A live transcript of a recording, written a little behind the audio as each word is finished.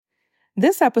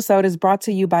This episode is brought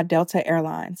to you by Delta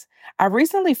Airlines. I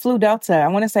recently flew Delta, I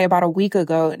want to say about a week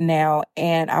ago now,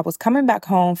 and I was coming back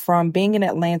home from being in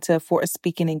Atlanta for a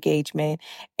speaking engagement,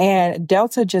 and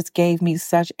Delta just gave me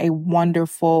such a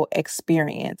wonderful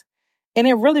experience. And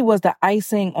it really was the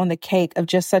icing on the cake of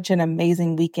just such an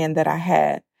amazing weekend that I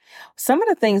had. Some of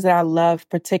the things that I loved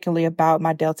particularly about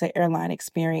my Delta airline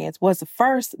experience was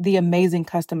first, the amazing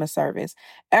customer service.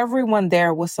 Everyone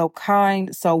there was so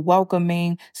kind, so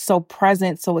welcoming, so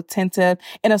present, so attentive.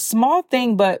 And a small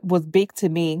thing, but was big to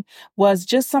me, was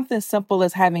just something simple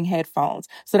as having headphones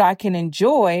so that I can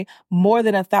enjoy more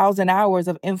than 1,000 hours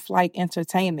of in-flight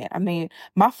entertainment. I mean,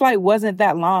 my flight wasn't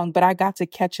that long, but I got to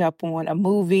catch up on a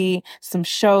movie, some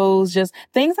shows, just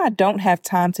things I don't have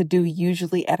time to do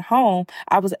usually at home.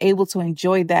 I was able to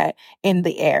enjoy that in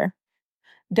the air.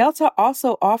 Delta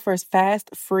also offers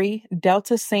fast, free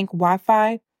Delta Sync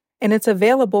Wi-Fi, and it's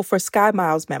available for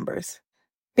SkyMiles members.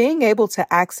 Being able to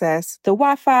access the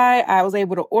Wi-Fi, I was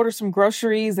able to order some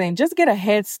groceries and just get a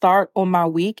head start on my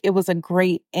week. It was a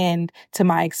great end to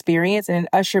my experience and it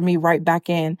ushered me right back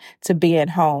in to being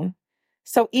home.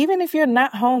 So even if you're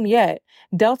not home yet,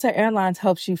 Delta Airlines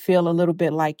helps you feel a little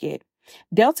bit like it.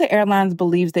 Delta Airlines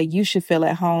believes that you should feel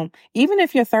at home, even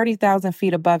if you're 30,000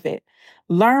 feet above it.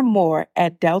 Learn more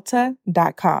at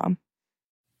delta.com.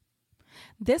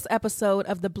 This episode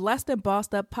of the Blessed and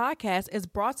Bossed Up podcast is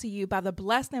brought to you by the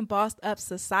Blessed and Bossed Up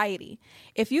Society.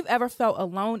 If you've ever felt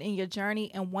alone in your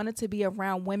journey and wanted to be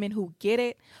around women who get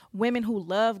it, women who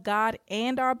love God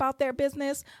and are about their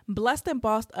business, Blessed and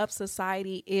Bossed Up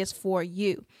Society is for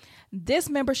you. This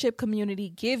membership community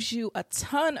gives you a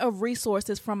ton of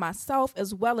resources from myself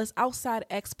as well as outside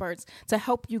experts to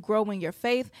help you grow in your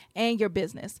faith and your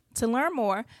business. To learn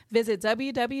more, visit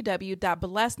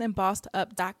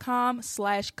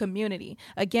www.blessedandbossedup.com/community.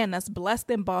 Again, that's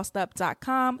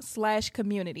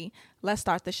blessedandbossedup.com/community. Let's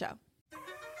start the show.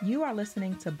 You are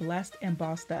listening to Blessed and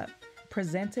Bossed Up,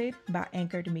 presented by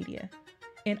Anchored Media,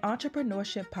 an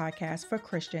entrepreneurship podcast for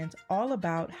Christians all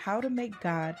about how to make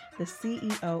God the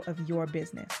CEO of your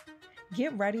business.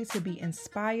 Get ready to be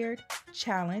inspired,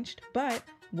 challenged, but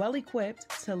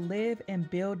well-equipped to live and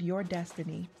build your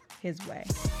destiny His way.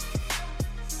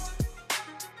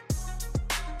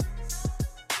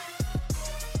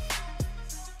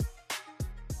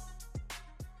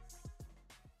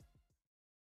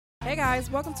 Hey guys,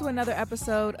 welcome to another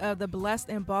episode of the Blessed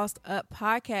and Bossed Up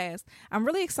podcast. I'm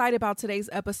really excited about today's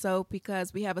episode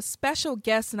because we have a special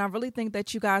guest and I really think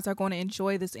that you guys are going to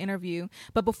enjoy this interview.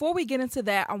 But before we get into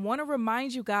that, I want to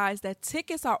remind you guys that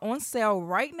tickets are on sale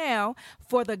right now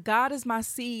for the God is My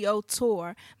CEO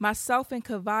tour. Myself and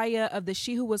Kavaya of the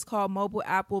She Who Was Called mobile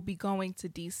app will be going to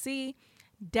DC,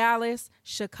 Dallas,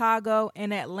 Chicago,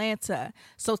 and Atlanta.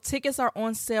 So tickets are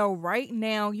on sale right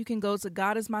now. You can go to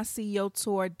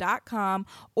godismyceotour.com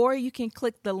or you can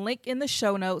click the link in the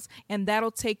show notes and that'll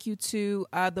take you to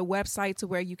the website to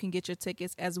where you can get your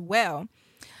tickets as well.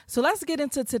 So let's get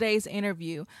into today's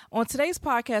interview. On today's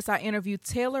podcast, I interviewed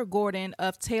Taylor Gordon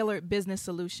of Tailored Business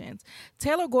Solutions.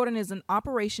 Taylor Gordon is an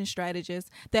operations strategist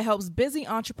that helps busy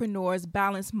entrepreneurs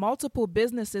balance multiple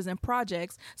businesses and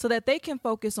projects so that they can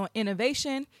focus on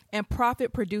innovation and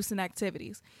profit-producing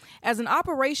activities. As an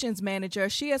operations manager,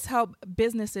 she has helped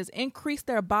businesses increase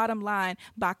their bottom line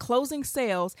by closing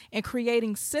sales and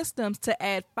creating systems to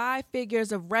add 5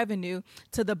 figures of revenue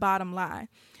to the bottom line.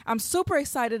 I'm super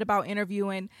excited about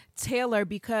interviewing Taylor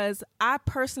because I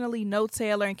personally know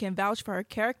Taylor and can vouch for her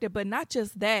character, but not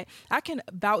just that, I can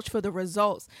vouch for the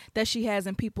results that she has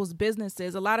in people's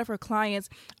businesses. A lot of her clients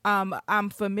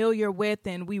I'm familiar with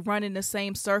and we run in the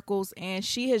same circles, and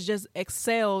she has just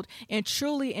excelled and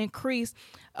truly increased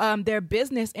their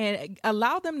business and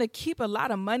allow them to keep a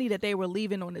lot of money that they were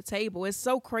leaving on the table. It's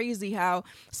so crazy how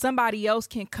somebody else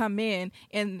can come in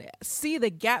and see the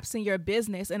gaps in your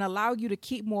business and allow you to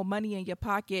keep more money in your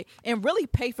pocket and really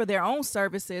pay for their own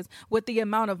services with the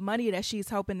amount of money that she's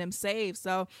helping them save.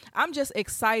 So I'm just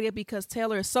excited because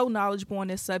Taylor is so knowledgeable on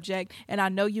this subject, and I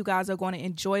know you guys are going to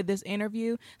enjoy this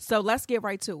interview. So let's get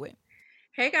right to it.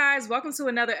 Hey guys, welcome to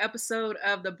another episode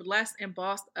of the Blessed and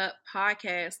Bossed Up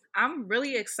podcast. I'm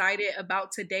really excited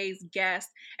about today's guest.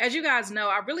 As you guys know,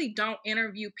 I really don't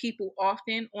interview people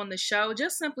often on the show,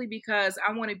 just simply because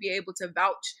I want to be able to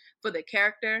vouch for the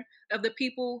character of the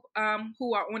people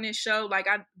who are on this show.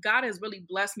 God has really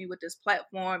blessed me with this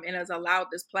platform and has allowed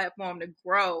this platform to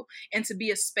grow and to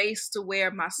be a space to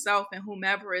where myself and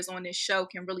whomever is on this show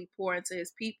can really pour into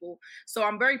his people. So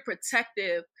I'm very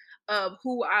protective of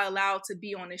who I allow to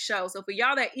be on the show. So for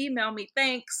y'all that email me,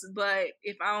 thanks. But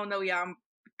if I don't know y'all,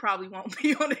 probably won't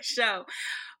be on the show.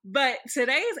 But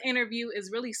today's interview is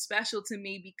really special to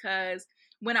me because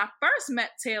when I first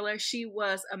met Taylor, she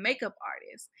was a makeup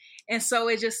artist. And so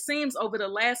it just seems over the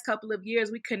last couple of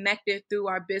years, we connected through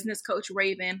our business coach,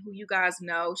 Raven, who you guys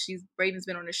know. Raven's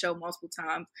been on the show multiple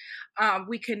times.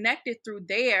 We connected through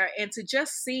there, and to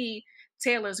just see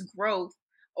Taylor's growth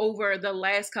over the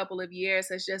last couple of years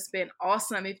has just been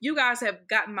awesome. If you guys have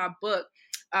gotten my book,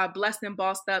 Blessed and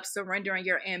Bossed Up, Surrendering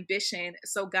Your Ambition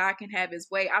so God Can Have His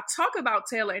Way, I talk about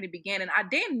Taylor in the beginning. I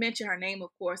didn't mention her name, of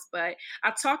course, but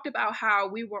I talked about how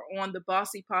we were on the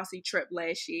Bossy Posse trip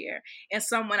last year. And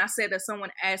I said that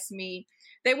someone asked me,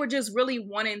 they were just really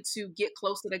wanting to get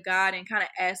closer to God and kind of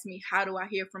ask me, how do I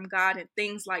hear from God and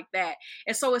things like that.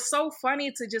 And so it's so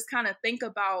funny to just kind of think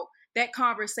about that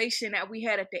conversation that we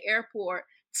had at the airport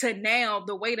to now,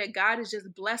 the way that God has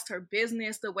just blessed her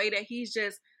business, the way that he's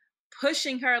just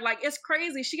pushing her. Like, it's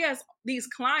crazy. She has these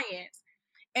clients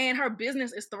and her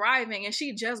business is thriving, and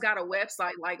she just got a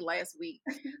website like last week.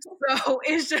 So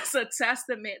it's just a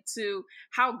testament to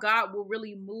how God will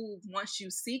really move once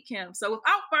you seek him. So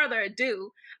without further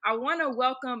ado, I want to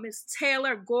welcome Ms.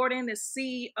 Taylor Gordon, the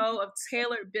CEO of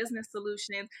Taylor Business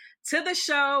Solutions, to the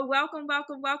show. Welcome,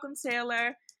 welcome, welcome,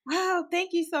 Taylor. Wow,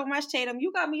 thank you so much, Tatum.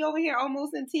 You got me over here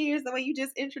almost in tears the way you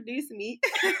just introduced me.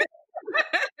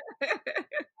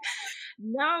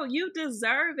 No, you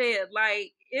deserve it.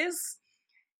 Like,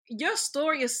 your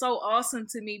story is so awesome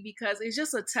to me because it's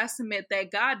just a testament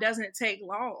that God doesn't take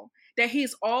long, that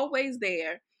he's always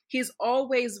there. He's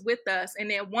always with us. And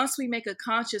then once we make a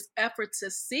conscious effort to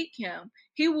seek him,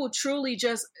 he will truly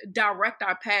just direct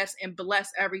our paths and bless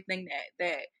everything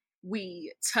that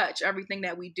we touch, everything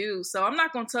that we do. So I'm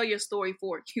not going to tell your story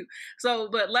for you.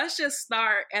 But let's just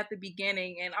start at the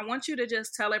beginning. And I want you to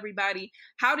just tell everybody,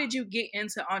 how did you get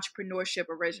into entrepreneurship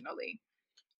originally?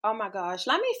 Oh my gosh.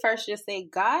 Let me first just say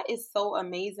God is so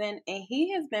amazing and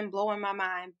he has been blowing my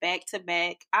mind back to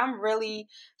back. I'm really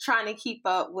trying to keep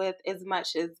up with as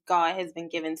much as God has been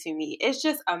given to me. It's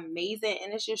just amazing,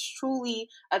 and it's just truly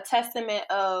a testament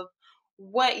of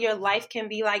what your life can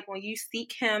be like when you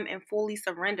seek him and fully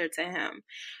surrender to him.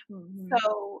 Mm-hmm.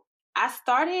 So I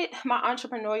started my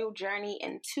entrepreneurial journey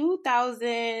in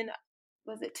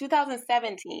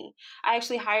 2017. I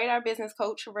actually hired our business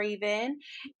coach, Raven,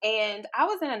 and I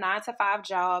was in a 9-to-5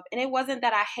 job. And it wasn't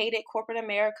that I hated corporate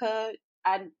America.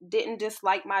 I didn't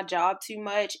dislike my job too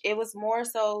much. It was more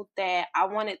so that I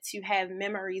wanted to have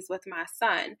memories with my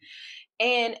son.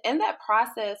 And in that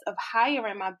process of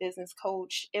hiring my business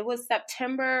coach, it was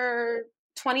September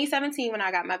 2017 when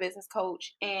I got my business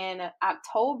coach. And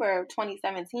October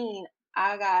 2017,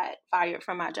 I got fired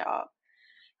from my job.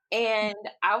 And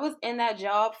I was in that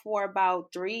job for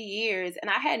about 3 years,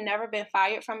 and I had never been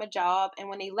fired from a job. And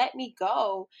when they let me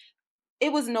go,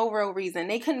 it was no real reason.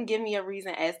 They couldn't give me a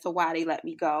reason as to why they let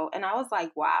me go. And I was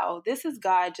like, wow, this is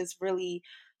God just really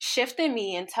shifting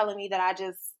me and telling me that I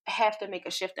just have to make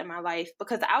a shift in my life,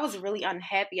 because I was really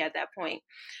unhappy at that point.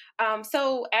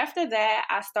 So after that,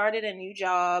 I started a new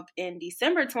job in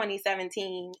December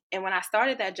 2017. And when I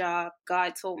started that job,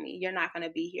 God told me, you're not going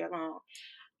to be here long.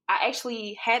 I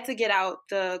actually had to get out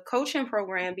the coaching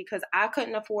program because I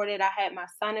couldn't afford it. I had my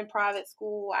son in private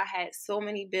school. I had so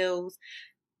many bills.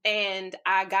 And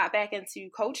I got back into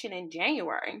coaching in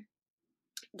January.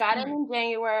 Got in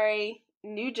January,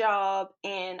 new job,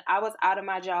 and I was out of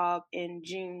my job in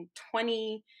June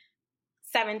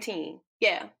 2017.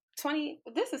 Yeah.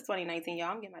 This is 2019, y'all.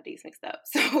 I'm getting my dates mixed up.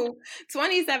 So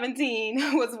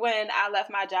 2017 was when I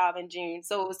left my job in June.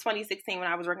 So it was 2016 when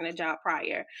I was working a job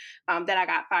prior that I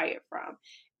got fired from.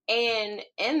 And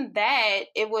in that,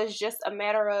 it was just a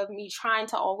matter of me trying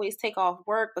to always take off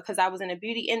work because I was in the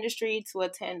beauty industry, to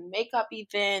attend makeup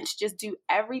events, just do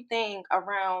everything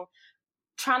around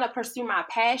trying to pursue my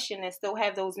passion and still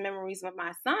have those memories with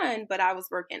my son. But I was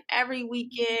working every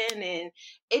weekend and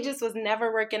it just was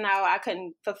never working out. I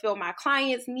couldn't fulfill my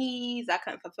clients' needs. I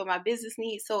couldn't fulfill my business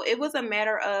needs. So it was a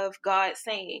matter of God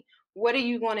saying, what are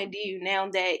you going to do now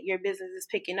that your business is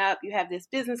picking up? You have this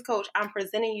business coach. I'm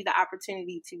presenting you the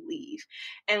opportunity to leave.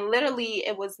 And literally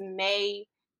it was May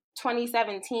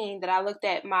 2017 that I looked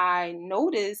at my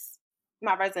notice,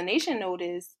 my resignation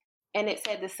notice, and it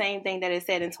said the same thing that it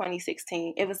said in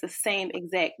 2016. It was the same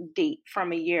exact date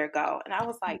from a year ago. And I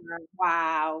was like,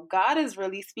 wow, God is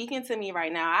really speaking to me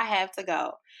right now. I have to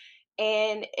go.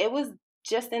 And it was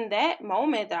just in that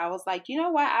moment that I was like, you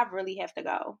know what? I really have to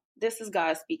go. This is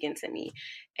God speaking to me.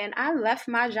 And I left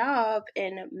my job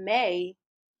in May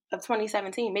of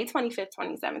 2017, May 25th,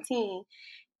 2017.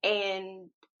 And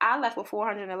I left with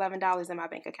 $411 in my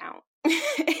bank account.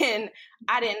 And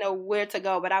I didn't know where to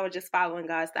go, but I was just following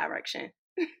God's direction.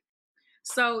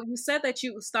 So you said that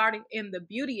you started in the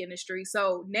beauty industry.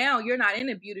 So now you're not in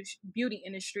the beauty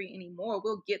industry anymore.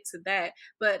 We'll get to that.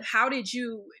 But how did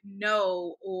you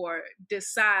know or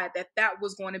decide that that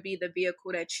was going to be the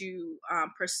vehicle that you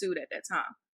pursued at that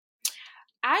time?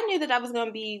 I knew that that was going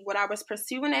to be what I was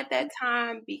pursuing at that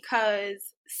time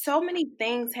because so many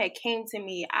things had came to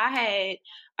me. I had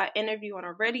an interview on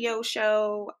a radio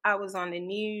show. I was on the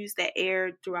news that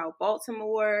aired throughout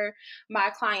Baltimore. My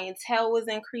clientele was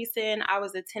increasing. I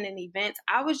was attending events.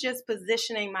 I was just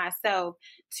positioning myself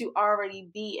to already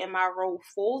be in my role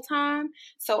full time.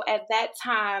 So at that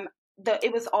time,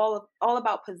 it was all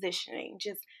about positioning,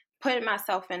 just putting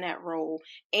myself in that role.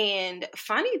 And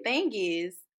funny thing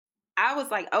is, I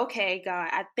was like, okay, God,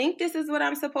 I think this is what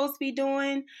I'm supposed to be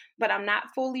doing, but I'm not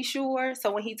fully sure.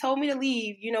 So when he told me to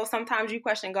leave, sometimes you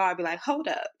question God, be like, hold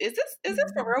up, is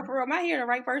this for real? For real? Am I hearing the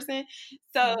right person?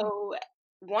 So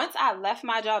once I left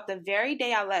my job, the very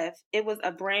day I left, it was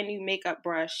a brand new makeup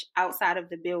brush outside of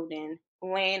the building,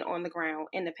 laying on the ground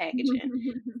in the packaging.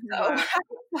 So Wow. I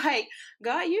was like,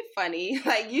 God, you funny.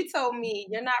 Like you told me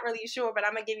you're not really sure, but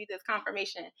I'm gonna give you this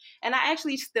confirmation. And I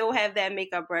actually still have that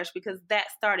makeup brush because that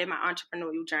started my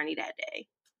entrepreneurial journey that day.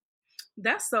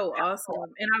 That's so awesome.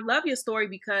 And I love your story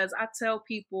because I tell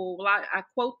people, well, I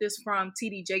quote this from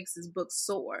T.D. Jakes' book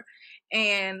Soar.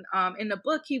 And in the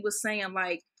book, he was saying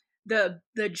like the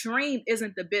dream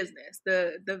isn't the business.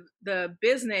 The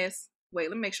business, wait,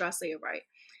 let me make sure I say it right.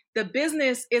 The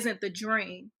business isn't the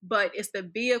dream, but it's the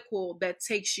vehicle that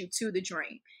takes you to the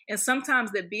dream. And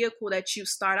sometimes the vehicle that you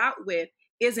start out with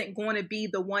isn't going to be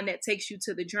the one that takes you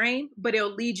to the dream, but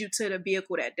it'll lead you to the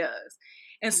vehicle that does.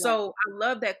 And so I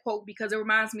love that quote because it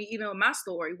reminds me even of my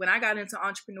story. When I got into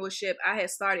entrepreneurship, I had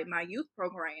started my youth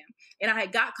program and I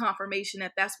had got confirmation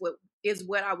that that's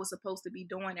what I was supposed to be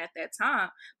doing at that time.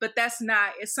 But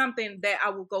it's something that I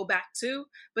will go back to,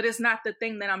 but it's not the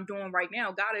thing that I'm doing right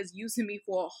now. God is using me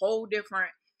for a whole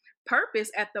different purpose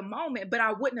at the moment, but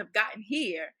I wouldn't have gotten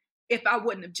here if I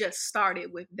wouldn't have just started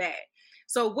with that.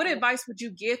 So what advice would you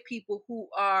give people who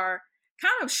are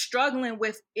kind of struggling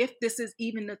with if this is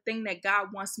even the thing that God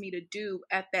wants me to do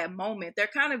at that moment? They're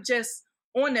kind of just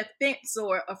on the fence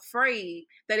or afraid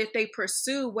that if they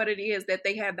pursue what it is that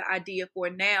they have the idea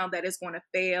for now, that it's going to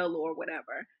fail or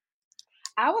whatever.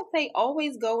 I would say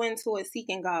always go into it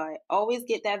seeking God. Always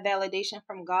get that validation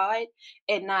from God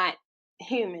and not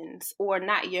humans or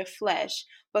not your flesh.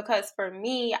 Because for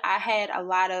me, I had a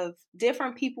lot of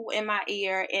different people in my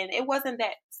ear, and it wasn't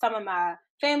that some of my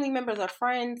family members or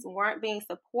friends weren't being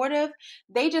supportive.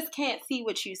 They just can't see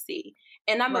what you see.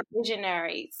 And I'm a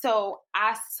visionary. So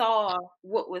I saw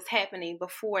what was happening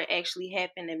before it actually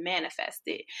happened and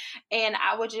manifested. And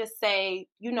I would just say,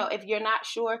 if you're not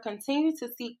sure, continue to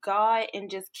seek God and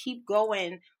just keep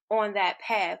going on that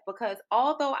path. Because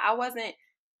although I wasn't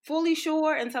fully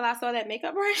sure until I saw that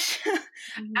makeup brush,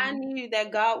 I knew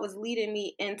that God was leading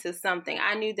me into something.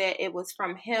 I knew that it was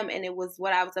from Him and it was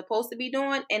what I was supposed to be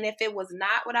doing. And if it was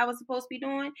not what I was supposed to be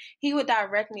doing, He would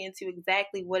direct me into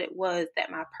exactly what it was that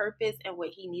my purpose and what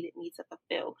He needed me to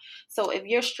fulfill. So if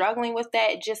you're struggling with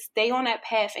that, just stay on that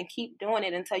path and keep doing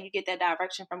it until you get that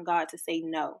direction from God to say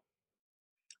no.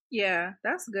 Yeah,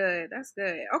 that's good. That's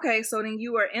good. Okay, so then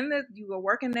you were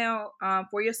working now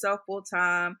for yourself full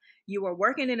time. You were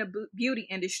working in a beauty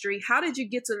industry. How did you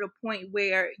get to the point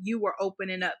where you were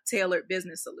opening up Tailored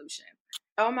Business Solution?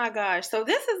 Oh my gosh. So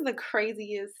this is the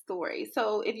craziest story.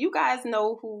 So if you guys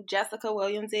know who Jessica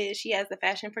Williams is, she has the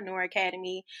Fashionpreneur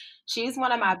Academy. She's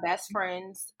one of my best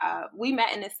friends. We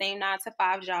met in the same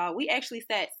 9-to-5 job. We actually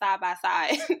sat side by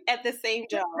side at the same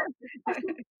job.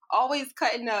 Always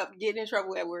cutting up, getting in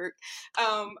trouble at work.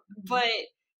 But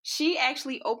she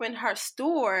actually opened her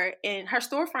storefront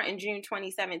in June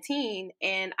 2017,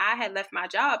 and I had left my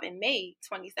job in May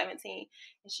 2017.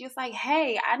 And she was like,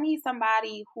 hey, I need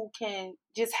somebody who can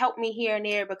just help me here and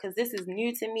there because this is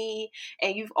new to me,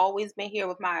 and you've always been here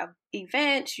with my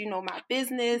events, my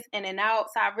business in and out.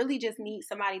 So I really just need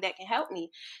somebody that can help me.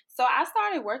 So I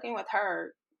started working with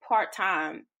her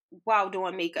part-time while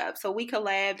doing makeup. So we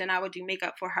collabed and I would do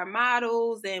makeup for her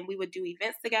models and we would do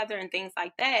events together and things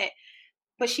like that.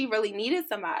 But she really needed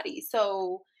somebody.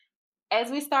 So as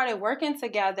we started working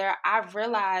together, I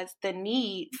realized the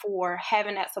need for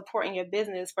having that support in your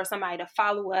business, for somebody to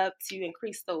follow up, to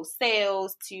increase those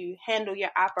sales, to handle your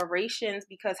operations,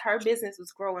 because her business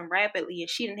was growing rapidly and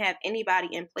she didn't have anybody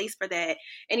in place for that,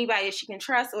 anybody that she can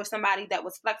trust or somebody that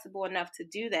was flexible enough to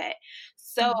do that.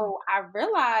 So I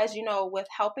realized, with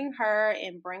helping her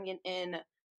and bringing in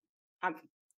a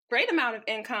great amount of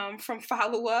income from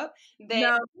follow-up that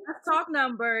No, let's talk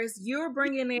numbers. You're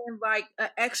bringing in like an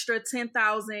extra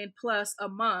 10,000 plus a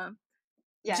month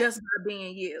Yes. just by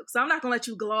being you. So I'm not going to let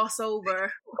you gloss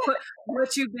over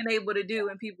what you've been able to do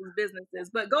in people's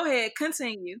businesses. But go ahead,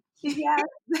 continue. Yes,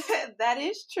 that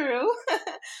is true.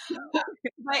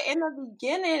 But in the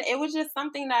beginning, it was just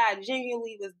something that I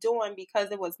genuinely was doing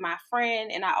because it was my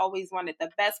friend and I always wanted the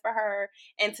best for her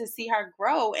and to see her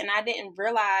grow. And I didn't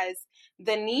realize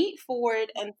the need for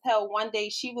it until one day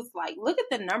she was like, look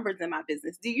at the numbers in my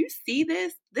business. Do you see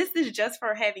this? This is just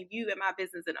for having you in my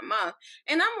business in a month.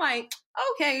 And I'm like,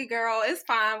 okay, girl, it's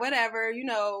fine, whatever.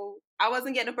 I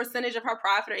wasn't getting a percentage of her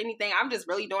profit or anything. I'm just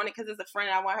really doing it because it's a friend.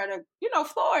 I want her to,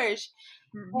 flourish.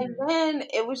 Mm-hmm. And then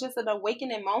it was just an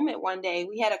awakening moment one day.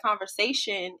 We had a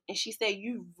conversation and she said,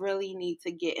 you really need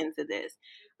to get into this.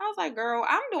 I was like, girl,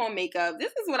 I'm doing makeup.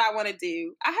 This is what I want to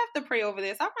do. I have to pray over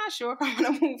this. I'm not sure if I'm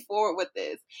going to move forward with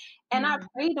this. And I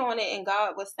prayed on it and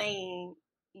God was saying,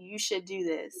 you should do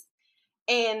this.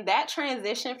 And that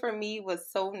transition for me was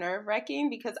so nerve-wracking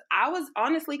because I was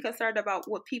honestly concerned about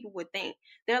what people would think.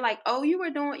 They're like, oh, you were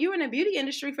in the beauty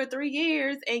industry for 3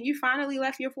 years and you finally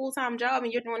left your full-time job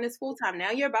and you're doing this full-time. Now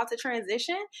you're about to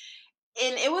transition.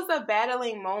 And it was a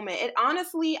battling moment.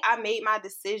 I made my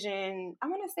decision, I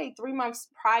want to say 3 months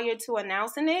prior to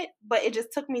announcing it, but it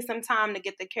just took me some time to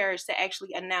get the courage to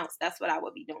actually announce that's what I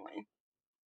would be doing.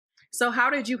 So how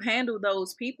did you handle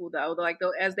those people though? Like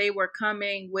as they were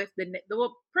coming with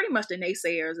pretty much the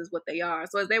naysayers is what they are.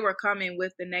 So as they were coming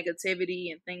with the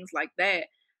negativity and things like that,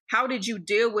 how did you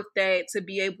deal with that to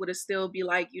be able to still be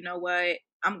like, you know what,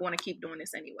 I'm going to keep doing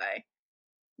this anyway?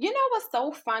 You know what's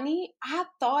so funny? I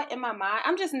thought in my mind,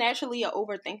 I'm just naturally an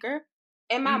overthinker.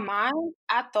 In my mind,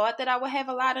 I thought that I would have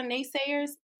a lot of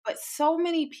naysayers, but so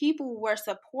many people were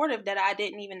supportive that I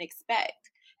didn't even expect.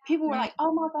 People were like,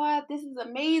 oh my God, this is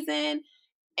amazing.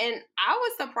 And I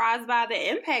was surprised by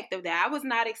the impact of that. I was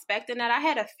not expecting that. I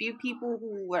had a few people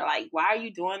who were like, why are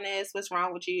you doing this? What's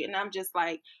wrong with you? And I'm just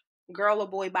like, girl or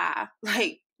boy, bye.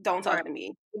 Like, don't talk to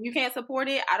me. If you can't support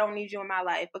it, I don't need you in my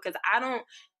life because I don't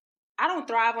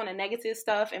thrive on the negative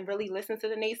stuff and really listen to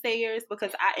the naysayers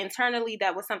because internally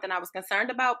that was something I was concerned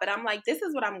about. But I'm like, this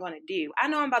is what I'm going to do. I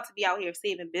know I'm about to be out here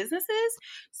saving businesses.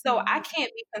 So I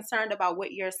can't be concerned about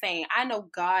what you're saying. I know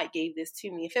God gave this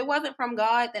to me. If it wasn't from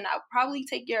God, then I'll probably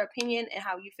take your opinion and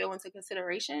how you feel into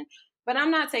consideration. But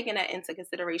I'm not taking that into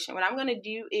consideration. What I'm going to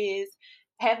do is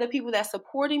have the people that's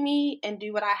supporting me and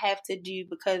do what I have to do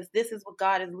because this is what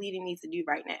God is leading me to do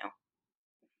right now.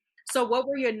 So what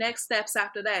were your next steps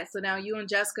after that? So now you and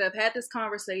Jessica have had this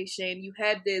conversation. You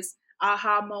had this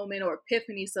aha moment or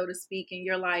epiphany, so to speak, and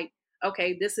you're like,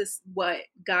 okay, this is what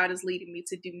God is leading me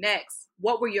to do next.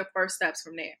 What were your first steps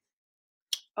from there?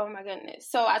 Oh my goodness.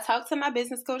 So I talked to my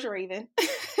business coach, Raven, and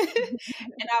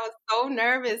I was so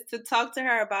nervous to talk to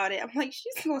her about it. I'm like,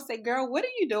 she's going to say, girl, what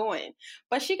are you doing?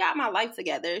 But she got my life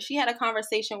together. She had a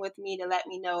conversation with me to let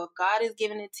me know if God is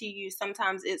giving it to you,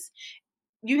 sometimes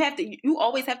you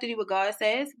always have to do what God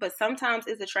says, but sometimes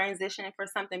it's a transition for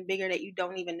something bigger that you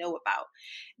don't even know about.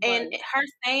 Right. And her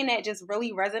saying that just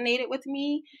really resonated with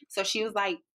me. So she was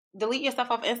like, delete your stuff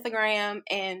off Instagram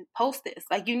and post this.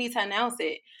 Like, you need to announce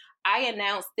it. I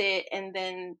announced it, and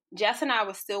then Jess and I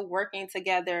were still working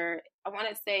together. I want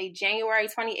to say January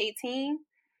 2018.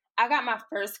 I got my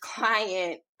first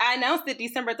client. I announced it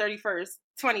December 31st,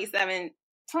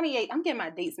 28. I'm getting my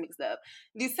dates mixed up.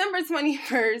 December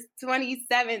 21st,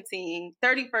 2017,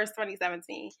 31st,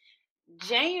 2017.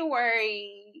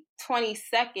 January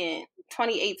 22nd,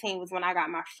 2018 was when I got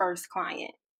my first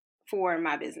client for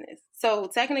my business. So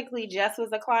technically Jess was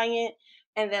a client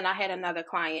and then I had another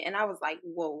client and I was like,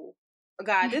 whoa,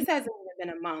 God, this hasn't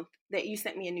even been a month that you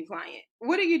sent me a new client.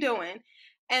 What are you doing?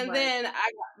 And then I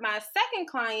got my second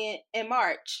client in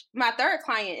March, my third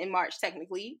client in March,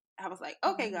 technically. I was like,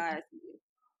 okay, God.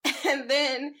 And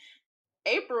then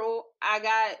April, I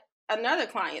got another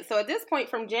client. So at this point,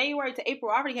 from January to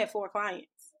April, I already had 4 clients.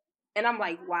 And I'm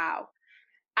like, wow.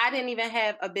 I didn't even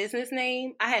have a business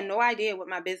name. I had no idea what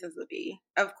my business would be.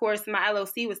 Of course, my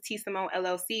LLC was T. Simone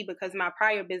LLC because my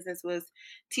prior business was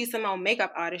T. Simone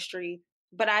Makeup Artistry.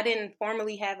 But I didn't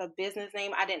formally have a business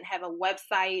name. I didn't have a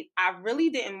website. I really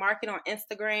didn't market on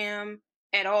Instagram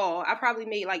at all. I probably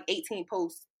made like 18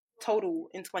 posts total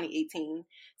in 2018.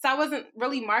 So I wasn't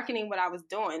really marketing what I was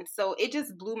doing. So it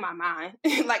just blew my mind.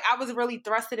 Like I was really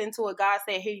thrusted into it. God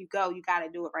said, here you go. You got to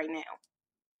do it right now.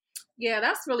 Yeah,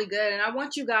 that's really good. And I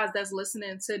want you guys that's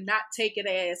listening to not take it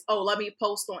as, oh, let me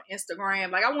post on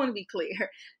Instagram. Like, I want to be clear.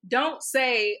 Don't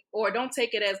say, or don't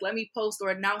take it as, let me post or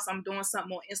announce I'm doing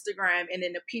something on Instagram and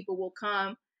then the people will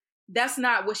come. That's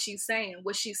not what she's saying.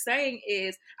 What she's saying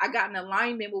is, I got in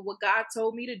alignment with what God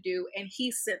told me to do and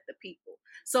he sent the people.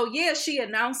 So yeah, she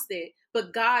announced it,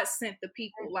 but God sent the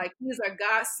people. Like, these are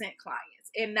God sent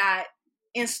clients and not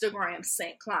Instagram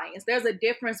sent clients. There's a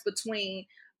difference between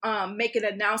making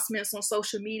announcements on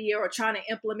social media or trying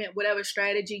to implement whatever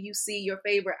strategy you see your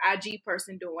favorite IG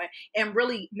person doing, and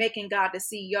really making God the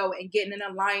CEO and getting in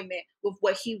alignment with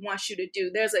what he wants you to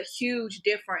do. There's a huge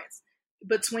difference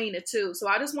between the two. So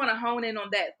I just want to hone in on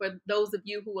that for those of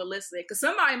you who are listening, because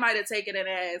somebody might have taken it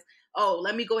as, oh,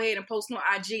 let me go ahead and post on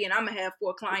IG and I'm gonna have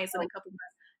 4 clients in a couple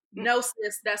months. No,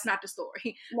 sis, that's not the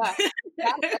story. No,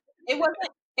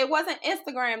 it wasn't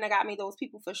Instagram that got me those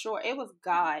people for sure. It was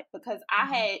God, because I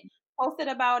had posted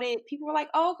about it. People were like,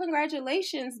 "Oh,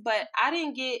 congratulations," but I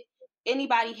didn't get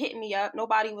anybody hitting me up.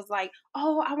 Nobody was like,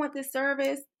 "Oh, I want this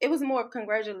service." It was more of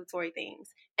congratulatory things.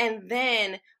 And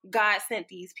then God sent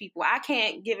these people. I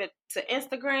can't give it to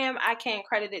Instagram. I can't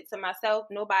credit it to myself.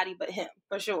 Nobody but him,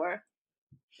 for sure.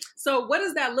 So what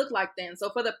does that look like then? So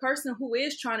for the person who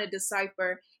is trying to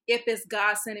decipher if it's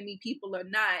God sending me people or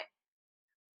not,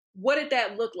 what did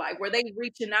that look like? Were they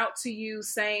reaching out to you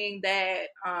saying that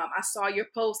I saw your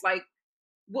post? Like,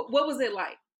 what was it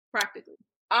like practically?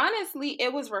 Honestly,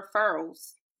 it was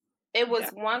referrals. It was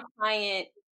one client.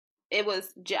 I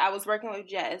was working with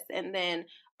Jess, and then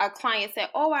a client said,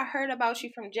 "Oh, I heard about you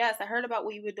from Jess. I heard about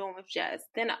what you were doing with Jess."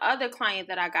 Then the other client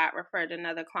that I got referred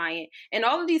another client, and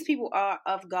all of these people are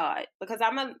of God, because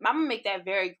I'm gonna make that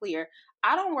very clear.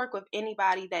 I don't work with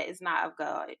anybody that is not of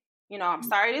God. I'm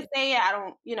sorry to say it. I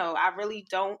don't. I really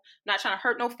don't. Not trying to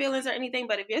hurt no feelings or anything,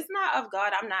 but if it's not of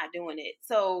God, I'm not doing it.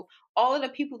 So all of the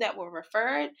people that were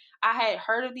referred, I had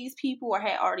heard of these people or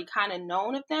had already kind of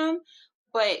known of them.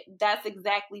 But that's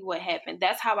exactly what happened.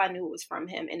 That's how I knew it was from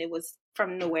him, and it was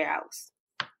from nowhere else.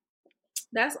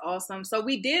 That's awesome. So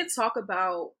we did talk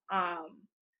about,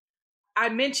 I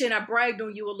bragged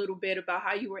on you a little bit about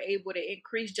how you were able to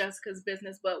increase Jessica's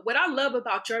business. But what I love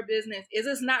about your business is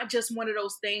it's not just one of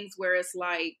those things where it's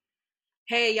like,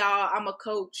 hey, y'all, I'm a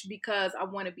coach because I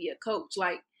want to be a coach.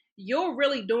 Like, you're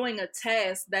really doing a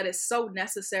task that is so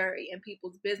necessary in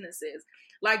people's businesses.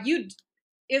 Like,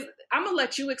 I'm going to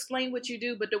let you explain what you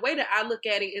do, but the way that I look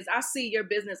at it is I see your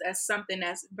business as something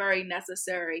that's very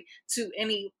necessary to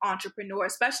any entrepreneur,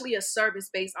 especially a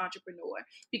service-based entrepreneur,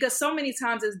 because so many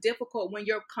times it's difficult when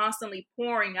you're constantly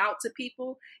pouring out to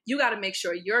people. You got to make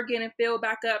sure you're getting filled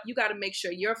back up. You got to make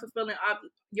sure you're fulfilling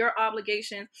your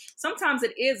obligations. Sometimes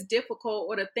it is difficult,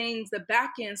 or the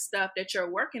back end stuff that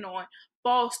you're working on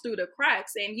falls through the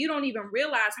cracks, and you don't even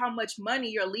realize how much money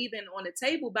you're leaving on the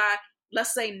table by,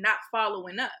 let's say, not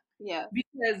following up. Yeah.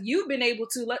 Because you've been able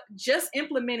to, just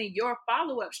implementing your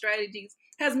follow-up strategies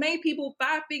has made people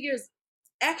 5 figures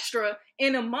extra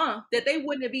in a month that they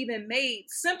wouldn't have even made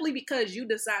simply because you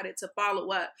decided to follow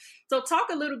up. So talk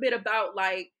a little bit about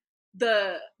like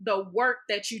the work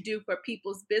that you do for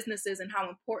people's businesses and how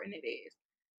important it is.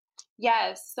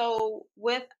 Yes. So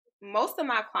with most of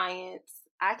my clients,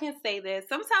 I can say this.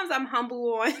 Sometimes I'm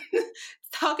humble on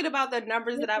talking about the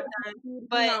numbers that I've done,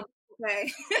 but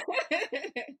okay.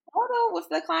 Although with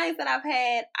the clients that I've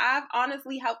had, I've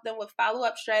honestly helped them with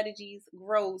follow-up strategies,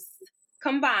 gross,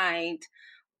 combined,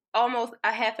 almost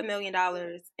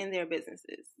 $500,000 in their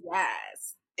businesses.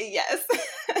 Yes.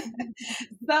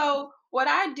 So what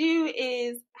I do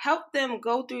is help them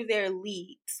go through their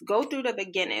leads, go through the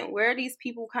beginning. Where are these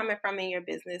people coming from in your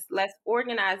business? Let's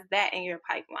organize that in your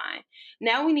pipeline.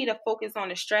 Now we need to focus on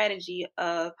the strategy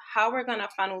of how we're going to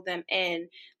funnel them in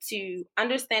to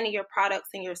understanding your products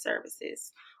and your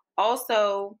services.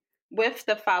 Also, with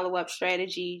the follow-up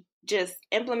strategy, just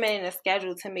implementing a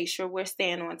schedule to make sure we're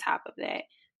staying on top of that.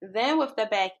 Then with the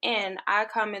back end, I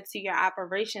come into your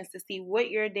operations to see what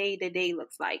your day-to-day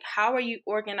looks like. How are you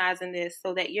organizing this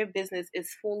so that your business is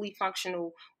fully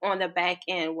functional on the back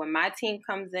end when my team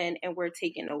comes in and we're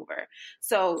taking over?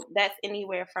 So that's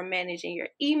anywhere from managing your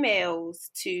emails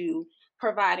to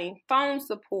providing phone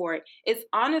support. It's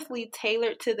honestly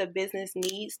tailored to the business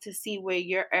needs to see where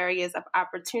your areas of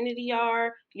opportunity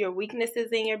are, your weaknesses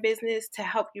in your business to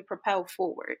help you propel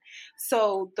forward.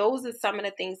 So those are some of the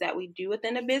things that we do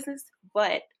within the business,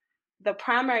 but the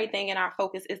primary thing in our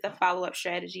focus is the follow-up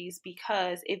strategies,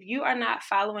 because if you are not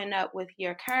following up with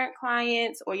your current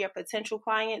clients or your potential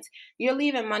clients, you're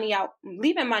leaving money on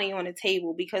the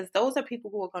table, because those are people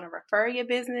who are going to refer your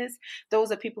business.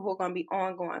 Those are people who are going to be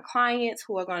ongoing clients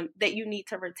that you need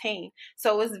to retain.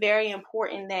 So it's very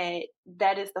important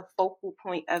that is the focal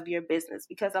point of your business,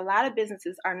 because a lot of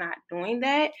businesses are not doing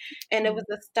that. And there was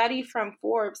a study from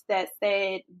Forbes that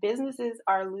said businesses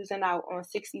are losing out on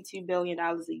 $62 billion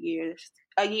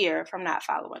a year from not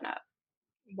following up.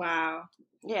 Wow.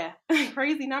 Yeah.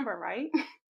 Crazy number, right?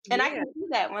 And I can see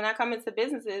that when I come into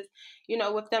businesses,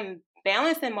 with them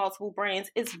balancing multiple brands,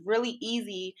 it's really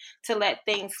easy to let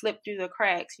things slip through the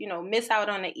cracks, miss out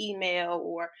on an email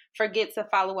or forget to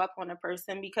follow up on a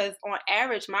person, because on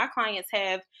average, my clients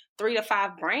have 3 to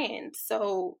 5 brands.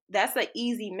 So that's an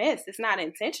easy miss. It's not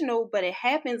intentional, but it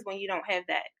happens when you don't have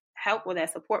that help or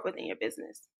that support within your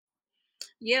business.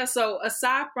 Yeah. So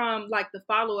aside from like the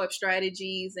follow-up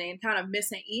strategies and kind of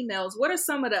missing emails, what are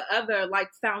some of the other like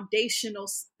foundational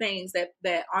things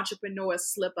that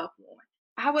entrepreneurs slip up on?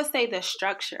 I would say the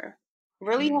structure.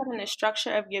 Really having the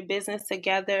structure of your business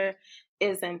together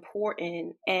is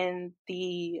important, and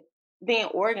the being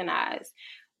organized.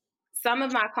 Some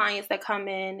of my clients that come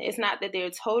in, it's not that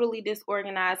they're totally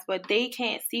disorganized, but they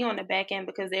can't see on the back end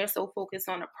because they're so focused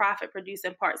on the profit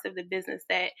producing parts of the business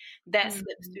that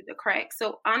slips through the cracks.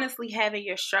 So honestly, having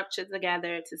your structure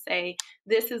together to say,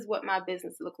 this is what my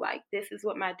business look like. This is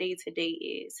what my day-to-day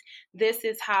is. This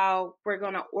is how we're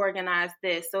going to organize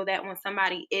this, so that when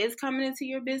somebody is coming into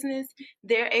your business,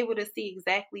 they're able to see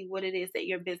exactly what it is that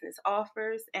your business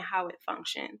offers and how it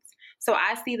functions. So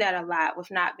I see that a lot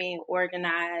with not being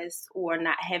organized or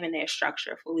not having their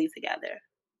structure fully together.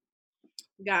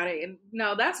 Got it. And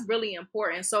no, that's really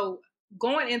important. So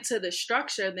going into the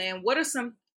structure, then what are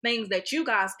some things that you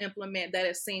guys implement that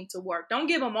have seemed to work? Don't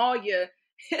give them all your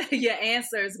your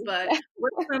answers, but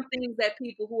what are some things that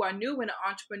people who are new in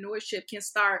entrepreneurship can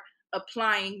start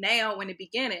applying now in the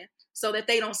beginning so that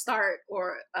they don't start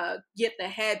or get the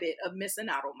habit of missing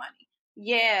out on money?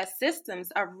 Yeah, systems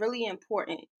are really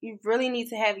important. You really need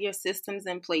to have your systems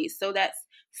in place. So that's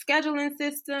scheduling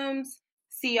systems,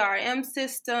 CRM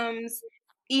systems,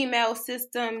 email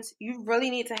systems. You really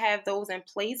need to have those in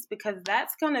place, because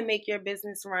that's going to make your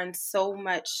business run so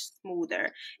much smoother.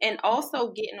 And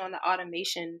also getting on the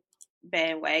automation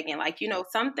bandwagon. Like,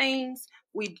 some things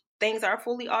are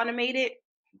fully automated,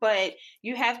 but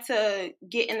you have to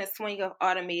get in the swing of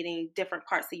automating different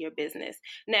parts of your business.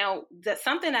 Now,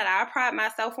 something that I pride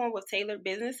myself on with Tailored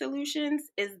Business Solutions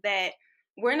is that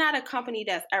we're not a company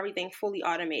that's everything fully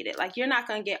automated. Like, you're not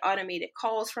going to get automated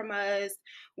calls from us.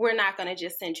 We're not going to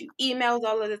just send you emails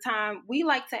all of the time. We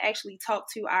like to actually talk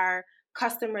to our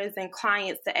customers and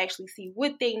clients to actually see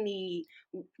what they need,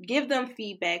 give them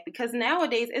feedback, because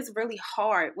nowadays it's really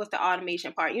hard with the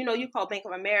automation part. You call Bank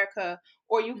of America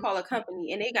or you call a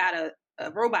company and they got a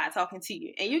robot talking to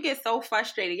you, and you get so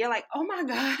frustrated. You're like, oh my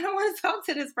God, I don't want to talk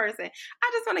to this person.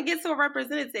 I just want to get to a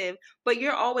representative. But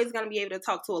you're always going to be able to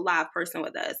talk to a live person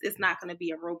with us. It's not going to be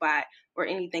a robot or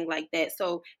anything like that.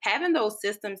 So having those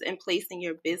systems in place in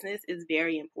your business is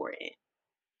very important.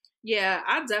 Yeah,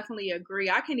 I definitely agree.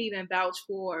 I can even vouch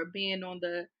for being on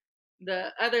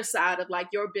the other side of like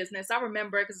your business. I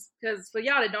remember because for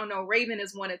y'all that don't know, Raven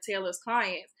is one of Taylor's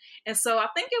clients, and so I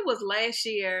think it was last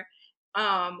year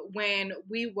when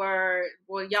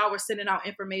y'all were sending out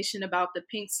information about the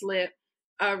Pink Slip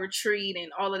retreat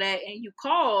and all of that, and you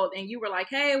called and you were like,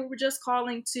 "Hey, we were just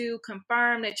calling to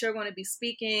confirm that you're going to be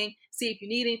speaking, see if you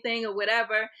need anything or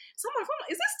whatever." So I'm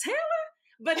like, "Is this Taylor?"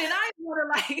 But then I didn't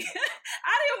want to I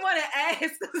didn't want to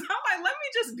ask, because I'm like, let me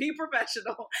just be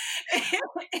professional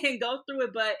and go through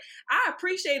it. But I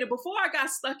appreciated, before I got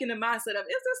stuck in the mindset of,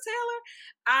 is this Taylor?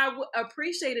 I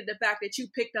appreciated the fact that you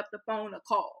picked up the phone to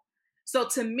call. So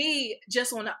to me,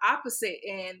 just on the opposite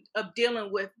end of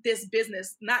dealing with this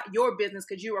business, not your business,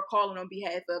 because you were calling on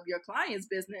behalf of your client's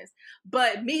business,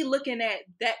 but me looking at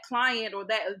that client or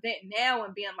that event now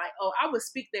and being like, oh, I would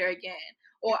speak there again.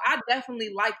 Or I definitely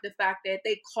like the fact that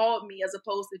they called me as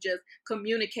opposed to just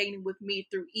communicating with me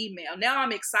through email. Now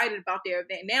I'm excited about their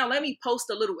event. Now let me post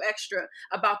a little extra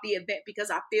about the event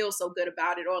because I feel so good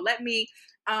about it. Or let me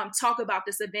talk about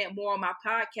this event more on my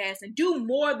podcast and do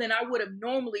more than I would have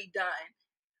normally done,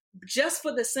 just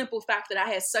for the simple fact that I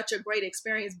had such a great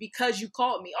experience because you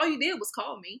called me. All you did was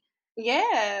call me.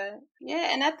 Yeah.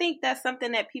 And I think that's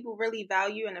something that people really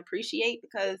value and appreciate,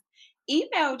 because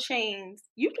email chains,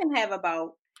 you can have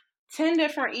about 10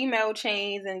 different email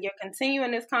chains and you're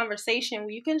continuing this conversation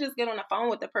where you can just get on the phone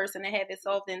with the person and have it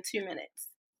solved in 2 minutes.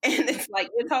 And it's like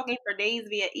you're talking for days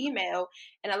via email,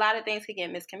 and a lot of things can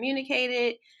get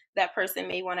miscommunicated. That person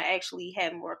may want to actually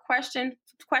have more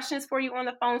questions for you on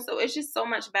the phone. So it's just so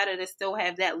much better to still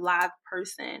have that live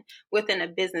person within a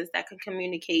business that can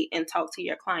communicate and talk to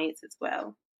your clients as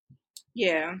well.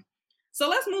 Yeah. So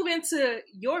let's move into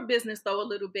your business though a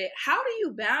little bit. How do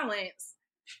you balance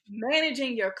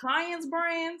managing your clients'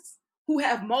 brands who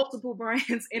have multiple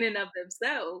brands in and of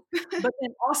themselves, but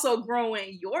then also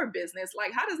growing your business?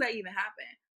 Like, how does that even happen?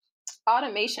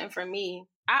 Automation for me.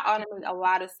 I automate a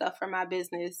lot of stuff for my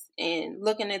business and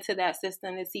looking into that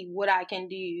system to see what I can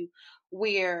do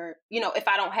where, if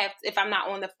I'm not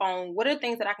on the phone, what are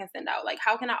things that I can send out? Like,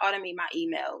 how can I automate my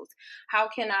emails? How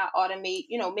can I automate,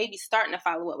 maybe starting to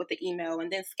follow up with the email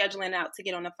and then scheduling out to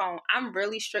get on the phone? I'm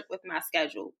really strict with my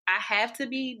schedule. I have to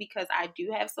be, because I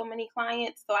do have so many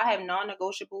clients. So I have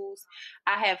non-negotiables.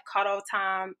 I have cutoff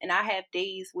time, and I have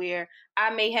days where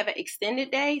I may have an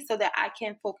extended day so that I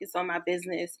can focus on my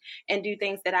business and do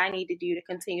things that I need to do to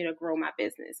continue to grow my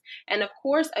business. And of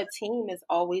course, a team is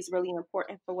always really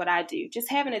important for what I do.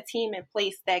 Just having a team in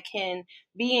place that can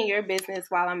be in your business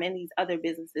while I'm in these other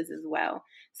businesses as well.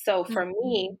 So for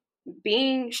me,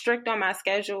 being strict on my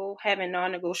schedule, having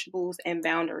non-negotiables and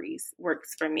boundaries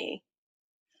works for me.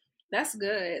 That's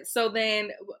good. So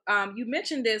then you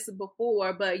mentioned this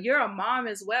before, but you're a mom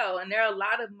as well. And there are a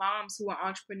lot of moms who are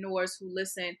entrepreneurs who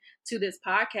listen to this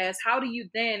podcast. How do you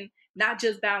then not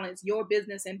just balance your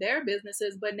business and their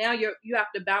businesses, but now you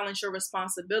have to balance your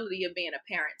responsibility of being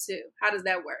a parent too? How does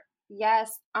that work?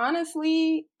 Yes,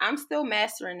 honestly, I'm still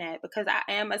mastering that because I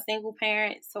am a single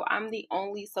parent. So I'm the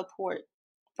only support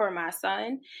for my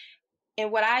son.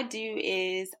 And what I do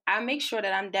is I make sure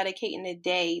that I'm dedicating a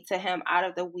day to him out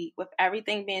of the week. With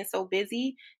everything being so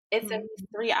busy, it's at least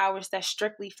 3 hours that's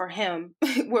strictly for him,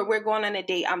 where we're going on a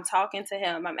date. I'm talking to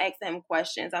him. I'm asking him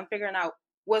questions. I'm figuring out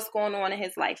what's going on in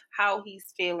his life, how he's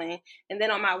feeling. And then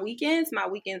on my weekends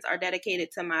are dedicated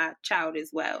to my child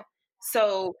as well.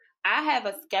 So I have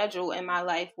a schedule in my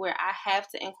life where I have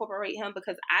to incorporate him,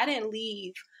 because I didn't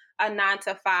leave a 9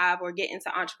 to 5 or get into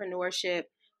entrepreneurship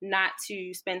not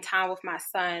to spend time with my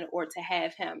son or to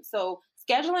have him. So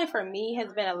scheduling for me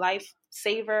has been a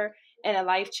lifesaver and a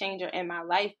life changer in my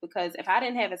life, because if I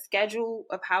didn't have a schedule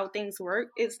of how things work,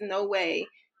 it's no way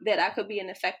that I could be an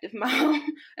effective mom,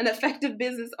 an effective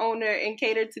business owner, and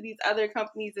cater to these other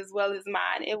companies as well as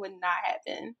mine. It would not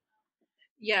happen.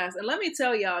 Yes. And let me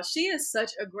tell y'all, she is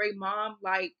such a great mom.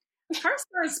 Like, her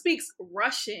son speaks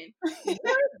Russian. Your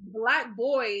Black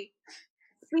boy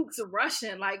speaks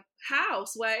Russian. Like, how,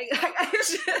 Sway? Like,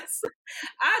 it's just,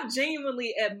 I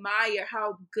genuinely admire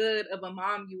how good of a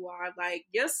mom you are. Like,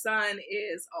 your son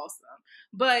is awesome.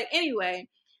 But anyway,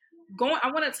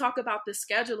 I want to talk about the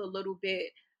schedule a little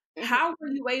bit. How were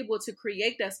you able to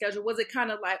create that schedule? Was it kind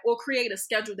of like, or create a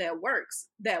schedule that works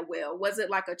that well? Was it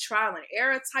like a trial and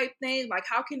error type thing? Like,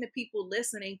 how can the people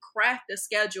listening craft a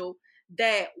schedule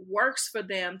that works for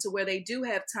them to where they do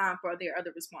have time for their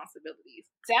other responsibilities?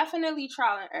 Definitely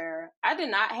trial and error. I did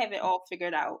not have it all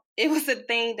figured out. It was a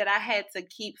thing that I had to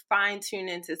keep fine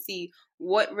tuning to see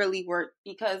what really worked,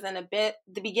 because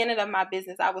the beginning of my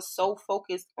business, I was so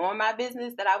focused on my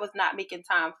business that I was not making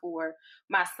time for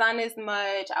my son as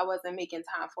much. I wasn't making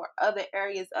time for other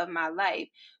areas of my life.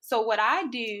 So what I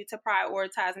do to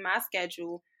prioritize my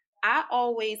schedule, I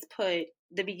always put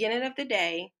the beginning of the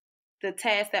day, the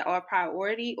tasks that are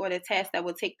priority or the tasks that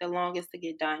will take the longest to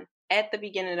get done at the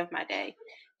beginning of my day.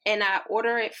 And I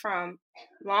order it from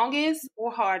longest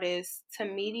or hardest to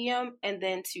medium and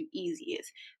then to easiest.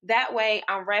 That way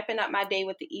I'm wrapping up my day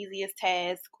with the easiest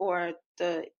task or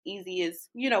the easiest,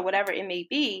 whatever it may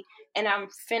be. And I'm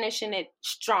finishing it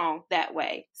strong that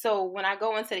way. So when I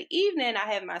go into the evening,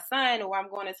 I have my son, or I'm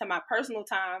going into my personal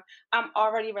time, I'm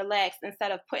already relaxed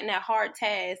instead of putting that hard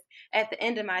task at the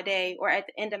end of my day or at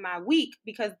the end of my week,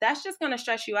 because that's just going to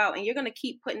stress you out and you're going to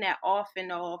keep putting that off and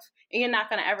you're not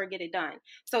going to ever get it done.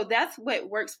 So that's what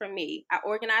works for me. I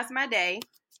organize my day,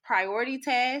 priority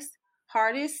tasks,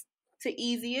 hardest to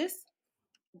easiest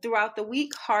throughout the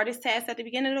week, hardest task at the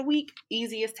beginning of the week,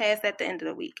 easiest task at the end of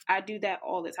the week. I do that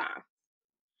all the time.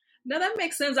 No, that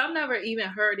makes sense. I've never even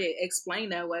heard it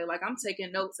explained that way. Like, I'm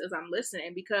taking notes as I'm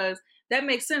listening, because that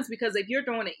makes sense. Because if you're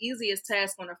doing the easiest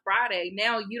task on a Friday,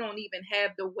 now you don't even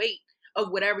have the weight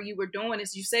of whatever you were doing.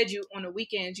 As you said, you on the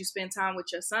weekends, you spend time with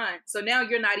your son. So now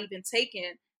you're not even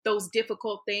taking those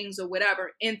difficult things or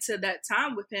whatever into that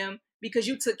time with him, because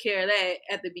you took care of that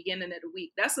at the beginning of the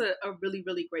week. That's a really,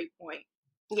 really great point.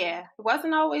 Yeah, it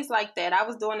wasn't always like that. I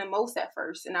was doing the most at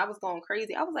first and I was going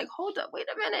crazy. I was like, hold up, wait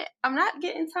a minute. I'm not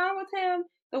getting time with him.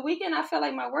 The weekend, I feel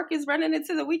like my work is running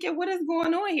into the weekend. What is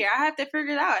going on here? I have to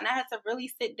figure it out. And I had to really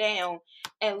sit down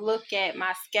and look at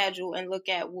my schedule and look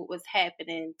at what was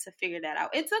happening to figure that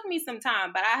out. It took me some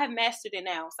time, but I have mastered it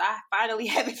now. So I finally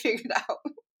have it figured out.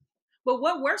 But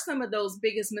what were some of those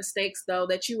biggest mistakes, though,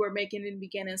 that you were making in the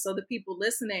beginning, so the people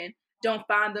listening don't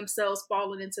find themselves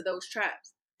falling into those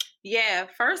traps? Yeah,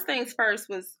 first things first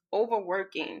was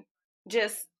overworking,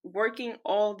 just working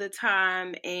all the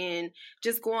time and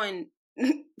just going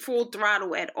full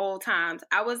throttle at all times.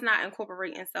 I was not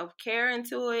incorporating self-care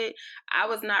into it. I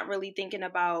was not really thinking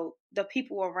about the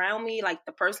people around me, like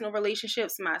the personal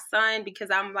relationships, my son, because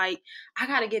I'm like, I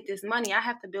got to get this money. I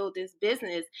have to build this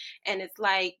business. And it's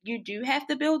like, you do have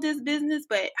to build this business,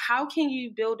 but how can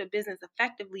you build a business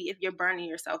effectively if you're burning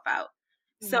yourself out?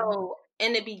 So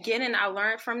in the beginning, I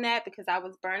learned from that because I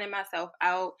was burning myself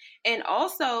out, and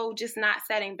also just not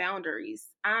setting boundaries.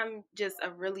 I'm just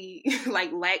a really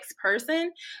like lax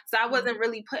person. So I wasn't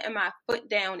really putting my foot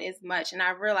down as much. And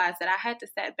I realized that I had to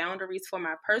set boundaries for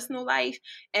my personal life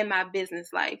and my business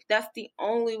life. That's the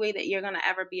only way that you're going to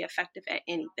ever be effective at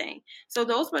anything. So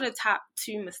those were the top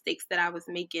two mistakes that I was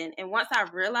making. And once I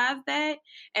realized that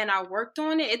and I worked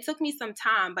on it, it took me some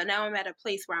time, but now I'm at a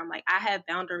place where I'm like, I have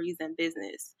boundaries in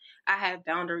business. I have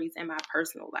boundaries in my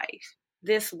personal life.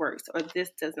 This works or this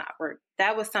does not work.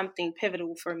 That was something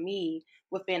pivotal for me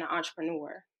with being an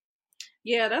entrepreneur.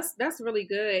 Yeah, that's really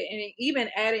good. And even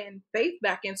adding faith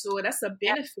back into it, that's a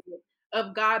benefit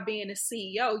of God being the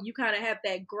CEO. You kind of have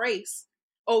that grace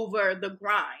over the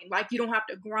grind. Like you don't have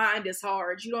to grind as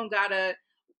hard. You don't gotta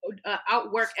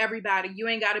outwork everybody. You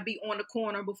ain't gotta be on the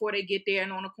corner before they get there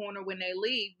and on the corner when they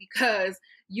leave, because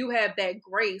you have that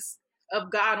grace of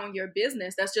God on your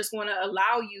business that's just going to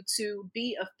allow you to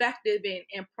be effective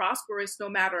and prosperous no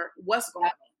matter what's going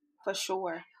on. For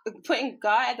sure. Putting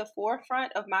God at the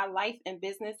forefront of my life and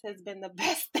business has been the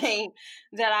best thing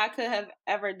that I could have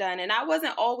ever done. And I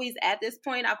wasn't always at this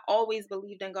point. I've always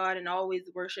believed in God and always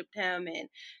worshiped him and,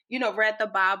 read the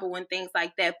Bible and things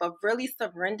like that. But really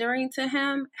surrendering to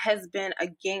him has been a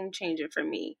game changer for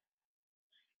me.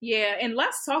 Yeah, and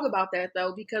let's talk about that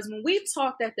though, because when we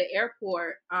talked at the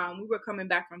airport, we were coming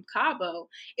back from Cabo,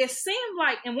 it seemed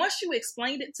like, and once you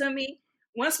explained it to me,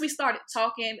 once we started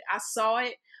talking, I saw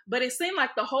it, but it seemed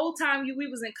like the whole time we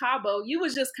was in Cabo, you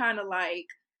was just kind of like,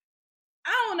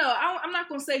 I don't know, I'm not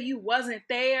going to say you wasn't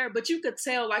there, but you could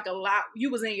tell like a lot, you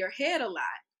was in your head a lot.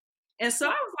 And so I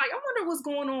was like, I wonder what's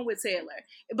going on with Taylor.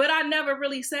 But I never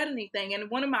really said anything.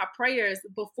 And one of my prayers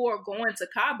before going to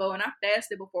Cabo, and I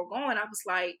fasted before going, I was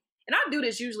like, and I do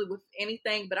this usually with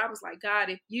anything, but I was like, God,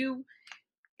 if you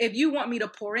want me to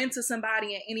pour into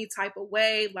somebody in any type of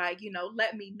way, like,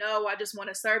 let me know. I just want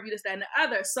to serve you, this, that, and the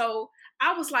other. So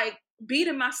I was like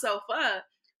beating myself up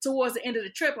towards the end of the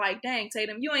trip, like, dang,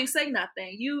 Tatum, you ain't say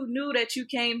nothing. You knew that you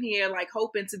came here like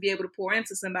hoping to be able to pour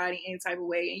into somebody any type of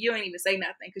way, and you ain't even say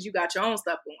nothing because you got your own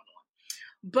stuff going on.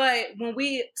 But when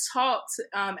we talked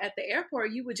at the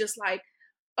airport, you were just like,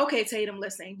 okay, Tatum,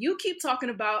 listen, you keep talking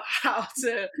about how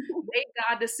to make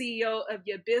God the CEO of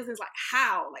your business. Like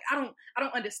how? Like, I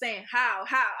don't understand how.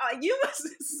 You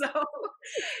was so,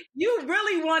 you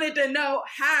really wanted to know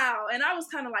how. And I was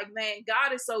kind of like, man,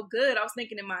 God is so good. I was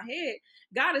thinking in my head,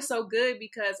 God is so good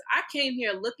because I came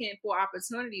here looking for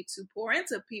opportunity to pour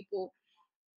into people.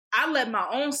 I let my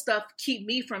own stuff keep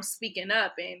me from speaking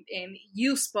up, and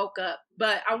you spoke up.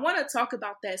 But I want to talk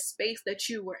about that space that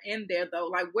you were in there though.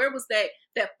 Like where was that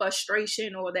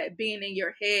frustration or that being in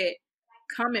your head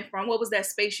coming from? What was that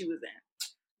space you was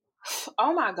in?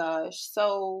 Oh my gosh.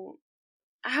 So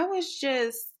I was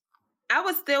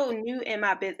still new in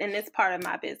my business, in this part of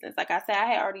my business. Like I said, I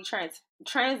had already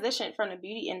transitioned from the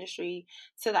beauty industry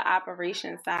to the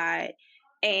operation side.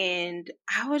 And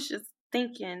I was just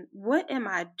thinking, what am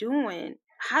I doing?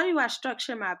 How do I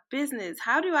structure my business?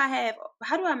 How do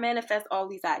I manifest all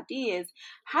these ideas?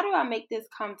 How do I make this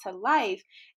come to life?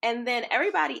 And then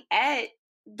everybody at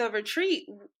the retreat,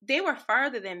 they were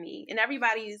further than me. And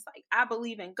everybody's like, I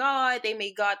believe in God. They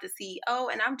made God the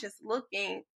CEO. And I'm just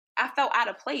looking, I felt out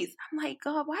of place. I'm like,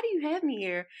 God, why do you have me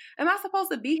here? Am I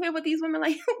supposed to be here with these women?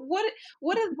 Like,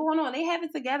 what is going on? They have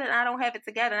it together and I don't have it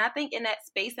together. And I think in that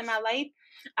space in my life,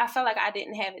 I felt like I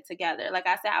didn't have it together. Like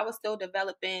I said, I was still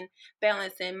developing,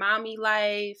 balancing mommy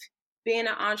life, being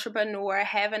an entrepreneur,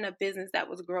 having a business that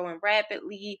was growing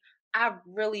rapidly. I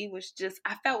really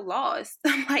I felt lost.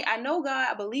 I'm like, I know God,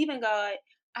 I believe in God.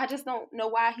 I just don't know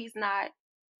why he's not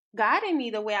guiding me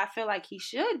the way I feel like he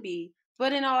should be.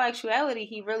 But in all actuality,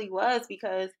 he really was,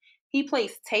 because he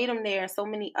placed Tatum there and so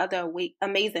many other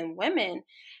amazing women.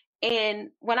 And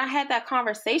when I had that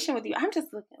conversation with you, I'm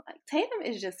just looking like, Tatum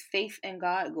is just faith and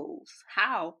God goals.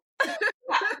 How?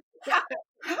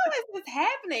 How is this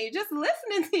happening? Just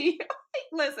listening to you.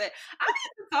 Listen, I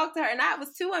need to talk to her. And I was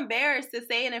too embarrassed to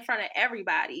say it in front of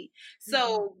everybody.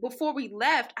 So before we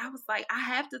left, I was like, I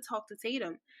have to talk to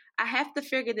Tatum. I have to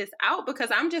figure this out, because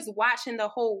I'm just watching the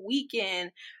whole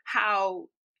weekend how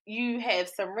you have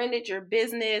surrendered your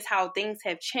business, how things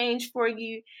have changed for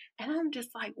you. And I'm just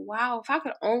like, wow, if I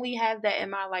could only have that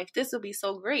in my life, this would be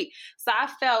so great. So I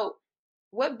felt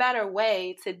what better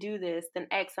way to do this than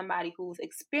ask somebody who's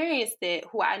experienced it,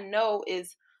 who I know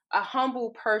is a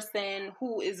humble person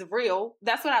who is real.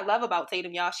 That's what I love about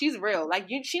Tatum, y'all. She's real. Like,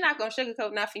 she's not going to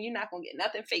sugarcoat nothing. You're not going to get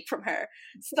nothing fake from her.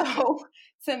 So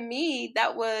to me,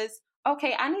 that was,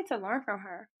 okay, I need to learn from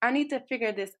her. I need to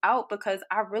figure this out because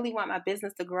I really want my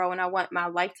business to grow and I want my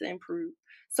life to improve.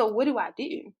 So what do I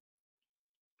do?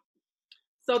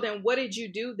 So then what did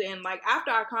you do then? Like,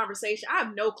 after our conversation, I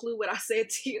have no clue what I said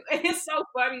to you. And it's so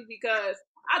funny because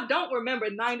I don't remember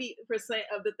 90%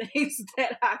 of the things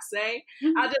that I say.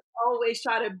 Mm-hmm. I just always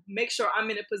try to make sure I'm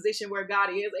in a position where God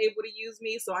is able to use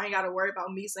me, so I ain't got to worry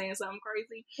about me saying something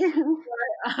crazy.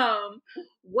 But,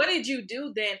 what did you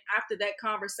do then after that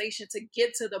conversation to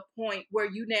get to the point where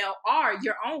you now are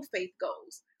your own faith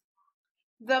goals?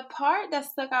 The part that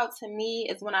stuck out to me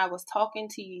is when I was talking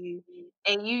to you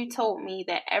and you told me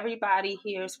that everybody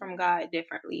hears from God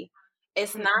differently.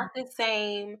 It's not the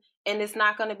same, and it's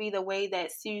not going to be the way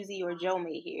that Susie or Joe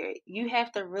may hear it. You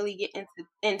have to really get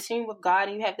in tune with God,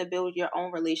 and you have to build your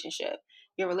own relationship.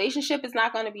 Your relationship is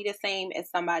not going to be the same as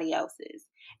somebody else's.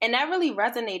 And that really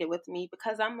resonated with me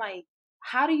because I'm like,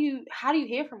 how do you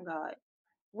hear from God?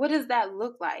 What does that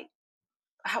look like?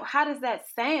 How does that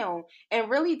sound? And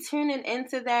really tuning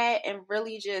into that and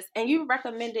really just, and you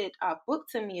recommended a book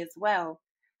to me as well.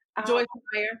 Joyce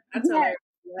Meyer. I tell her.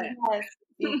 Yes,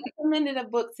 you recommended a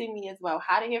book to me as well,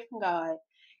 How to Hear from God.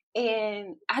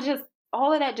 And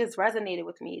all of that just resonated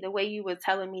with me. The way you were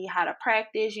telling me how to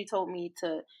practice, you told me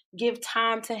to give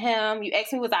time to him. You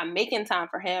asked me, was I making time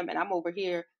for him? And I'm over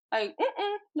here like,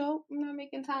 no, I'm not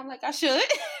making time like I should.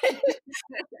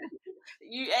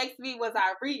 You asked me, was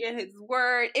I reading his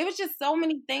word? It was just so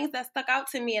many things that stuck out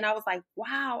to me. And I was like,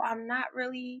 wow, I'm not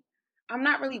really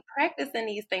practicing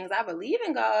these things. I believe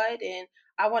in God and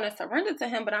I want to surrender to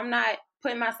him, but I'm not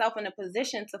putting myself in a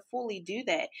position to fully do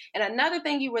that. And another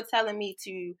thing you were telling me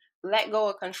to let go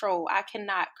of control. I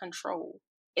cannot control.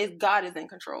 God is in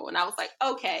control. And I was like,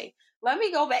 okay, let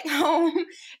me go back home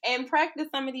and practice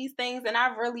some of these things. And I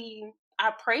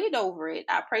prayed over it.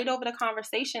 I prayed over the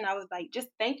conversation. I was like, just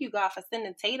thank you, God, for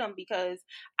sending Tatum, because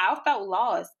I felt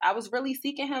lost. I was really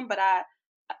seeking him, but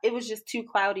it was just too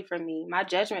cloudy for me. My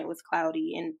judgment was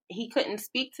cloudy, and he couldn't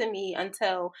speak to me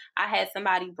until I had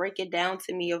somebody break it down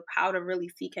to me of how to really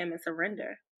seek him and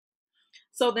surrender.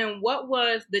 So then what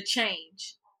was the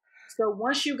change? So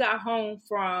once you got home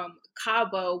from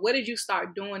Cabo, what did you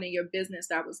start doing in your business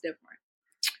that was different?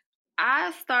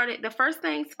 The first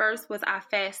things first was I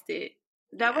fasted.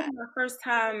 That was my first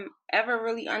time ever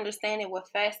really understanding what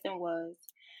fasting was.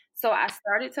 So I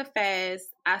started to fast.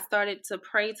 I started to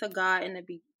pray to God in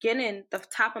the beginning, the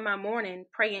top of my morning,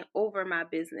 praying over my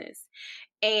business.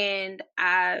 And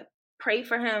I prayed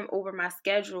for him over my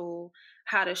schedule,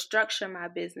 how to structure my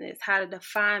business, how to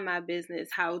define my business,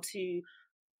 how to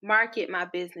market my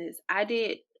business. I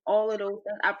did all of those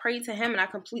things. I prayed to him and I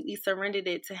completely surrendered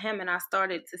it to him, and I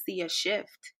started to see a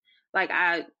shift. Like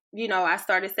I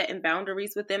started setting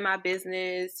boundaries within my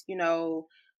business,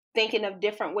 thinking of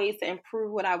different ways to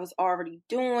improve what I was already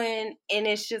doing. And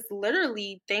it's just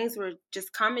literally things were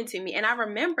just coming to me. And I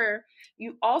remember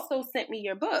you also sent me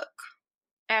your book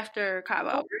after Cabo.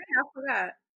 Oh, I forgot.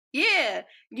 Yeah,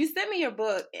 you sent me your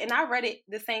book and I read it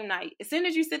the same night. As soon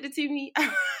as you sent it to me,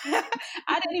 I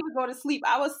didn't even go to sleep.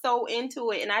 I was so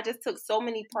into it, and I just took so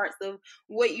many parts of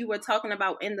what you were talking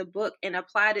about in the book and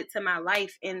applied it to my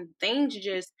life, and things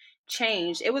just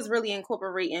changed. It was really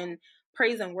incorporating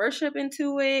praise and worship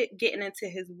into it, getting into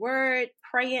his word,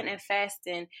 praying and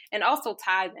fasting, and also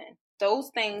tithing. Those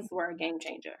things were a game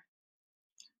changer.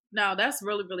 No, that's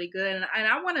really, really good. And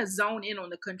I want to zone in on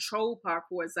the control part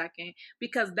for a second,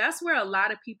 because that's where a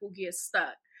lot of people get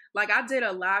stuck. Like, I did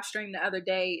a live stream the other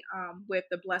day with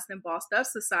the Blessed and Bossed Up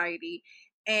Society,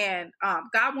 and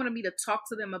God wanted me to talk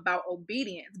to them about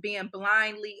obedience, being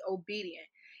blindly obedient.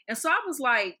 And so I was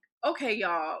like, okay,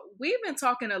 y'all, we've been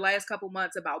talking the last couple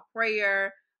months about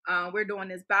prayer. We're doing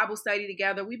this Bible study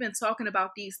together. We've been talking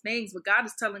about these things, but God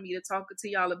is telling me to talk to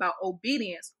y'all about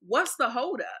obedience. What's the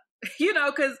holdup?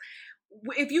 Because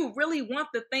if you really want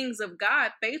the things of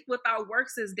God, faith without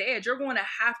works is dead. You're going to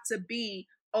have to be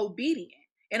obedient.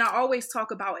 And I always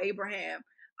talk about Abraham.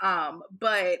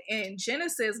 But in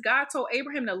Genesis, God told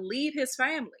Abraham to leave his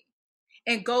family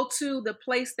and go to the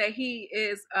place that he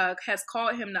has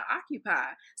called him to occupy.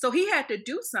 So he had to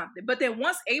do something. But then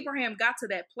once Abraham got to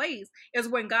that place is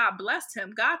when God blessed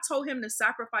him. God told him to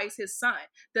sacrifice his son,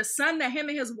 the son that him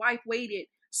and his wife waited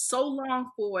so long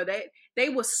for, that they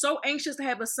were so anxious to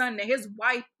have a son that his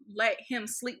wife let him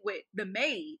sleep with the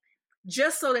maid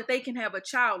just so that they can have a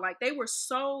child. Like, they were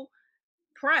so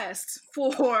pressed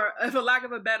for lack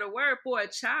of a better word, for a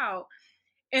child.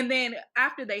 And then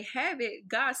after they have it,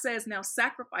 God says, now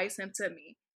sacrifice him to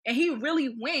me. And he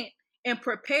really went and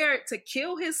prepared to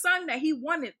kill his son that he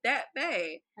wanted that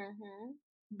bad. Mm-hmm.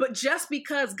 But just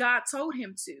because God told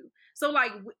him to. So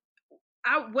like,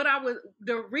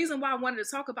 the reason why I wanted to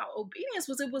talk about obedience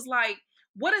was, it was like,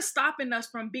 what is stopping us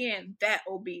from being that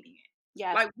obedient?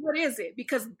 Yes. Like, what is it?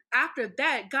 Because after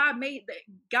that, God made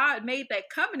that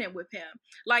covenant with him.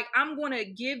 Like, I'm going to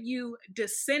give you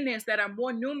descendants that are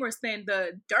more numerous than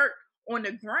the dirt on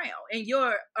the ground, and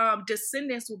your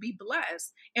descendants will be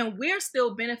blessed. And we're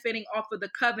still benefiting off of the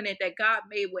covenant that God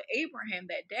made with Abraham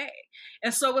that day.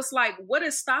 And so it's like, what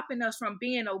is stopping us from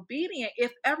being obedient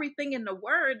if everything in the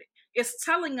word is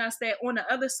telling us that on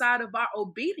the other side of our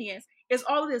obedience is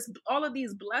all of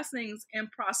these blessings and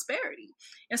prosperity?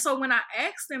 And so when I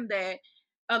asked them that,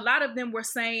 a lot of them were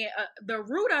saying the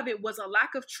root of it was a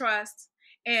lack of trust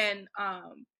and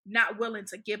not willing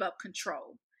to give up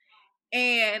control.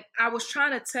 And I was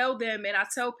trying to tell them, and I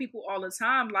tell people all the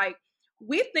time, like,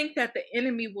 we think that the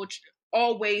enemy will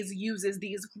always uses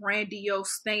these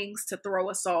grandiose things to throw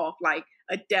us off, like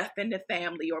a death in the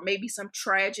family, or maybe some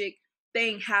tragic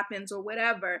thing happens or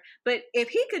whatever. But if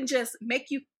he can just make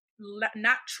you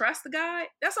not trust God,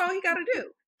 that's all he got to do.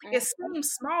 Mm-hmm. It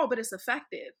seems small, but it's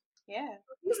effective. Yeah.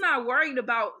 He's not worried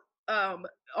about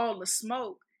all the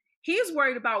smoke. He's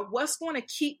worried about what's going to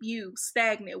keep you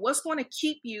stagnant, what's going to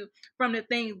keep you from the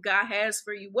things God has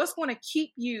for you, what's going to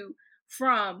keep you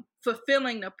from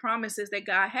fulfilling the promises that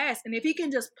God has. And if he can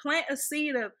just plant a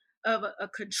seed of a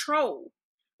control,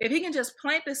 if he can just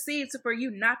plant the seeds for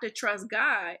you not to trust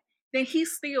God, then he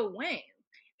still wins.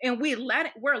 And we're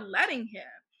letting him,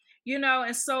 you know.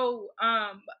 And so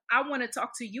I want to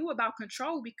talk to you about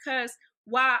control, because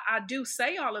while I do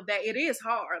say all of that, it is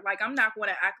hard. Like, I'm not going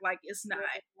to act like it's not.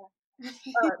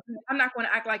 I'm not going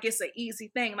to act like it's an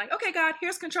easy thing. Like, okay, God,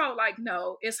 here's control. Like,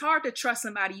 no, it's hard to trust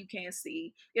somebody you can't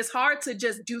see. It's hard to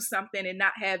just do something and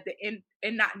not have the end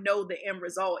and not know the end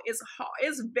result. It's hard.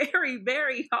 It's very,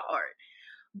 very hard.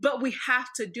 But we have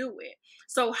to do it.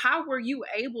 So how were you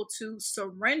able to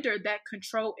surrender that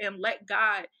control and let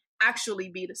God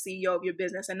actually be the CEO of your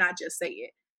business and not just say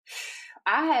it?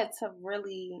 I had to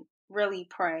really, really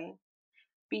pray,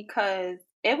 because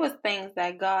it was things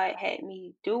that God had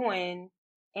me doing,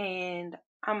 and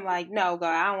I'm like, no,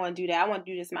 God, I don't want to do that. I want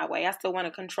to do this my way. I still want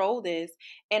to control this.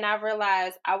 And I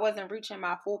realized I wasn't reaching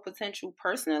my full potential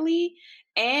personally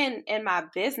and in my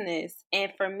business.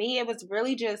 And for me, it was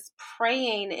really just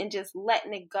praying and just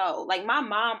letting it go. Like, my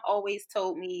mom always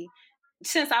told me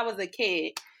since I was a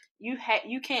kid, you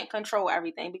can't control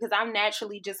everything, because I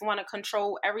naturally just want to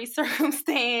control every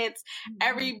circumstance,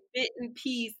 every bit and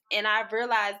piece. And I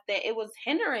realized that it was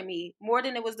hindering me more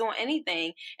than it was doing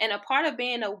anything. And a part of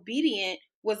being obedient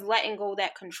was letting go of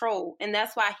that control. And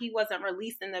that's why he wasn't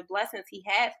releasing the blessings he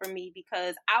had for me,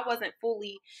 because I wasn't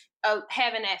fully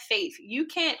having that faith. You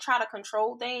can't try to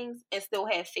control things and still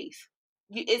have faith.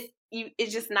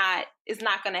 It's just not, it's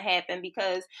not going to happen,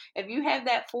 because if you have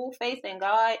that full faith in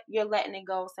God, you're letting it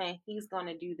go, saying he's going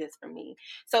to do this for me.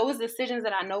 So it was decisions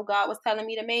that I know God was telling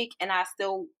me to make, and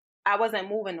I wasn't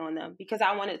moving on them because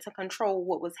I wanted to control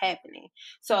what was happening.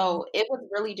 So it was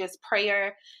really just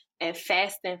prayer and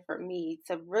fasting for me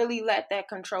to really let that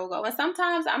control go. And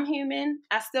sometimes I'm human.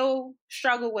 I still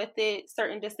struggle with it,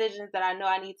 certain decisions that I know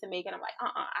I need to make. And I'm like,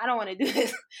 I don't want to do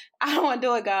this. I don't want to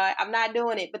do it, God. I'm not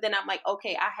doing it. But then I'm like,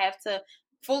 okay, I have to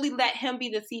fully let him be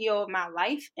the CEO of my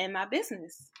life and my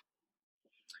business.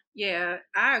 Yeah,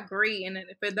 I agree. And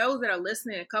for those that are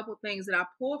listening, a couple things that I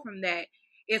pull from that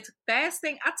is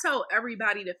fasting. I tell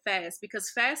everybody to fast,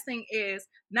 because fasting is,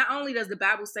 not only does the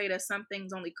Bible say that some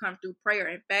things only come through prayer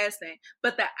and fasting,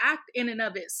 but the act in and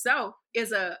of itself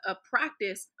is a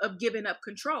practice of giving up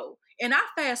control. And I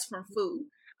fast from food.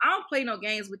 I don't play no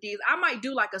games with these. I might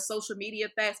do like a social media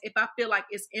fast if I feel like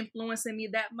it's influencing me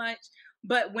that much.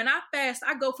 But when I fast,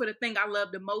 I go for the thing I love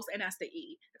the most, and that's to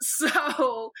eat.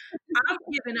 So I'm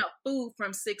giving up food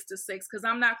from 6 to 6, because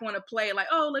I'm not going to play like,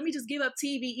 oh, let me just give up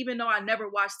TV, even though I never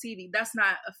watch TV. That's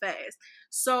not a fast.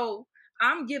 So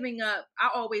I'm giving up. I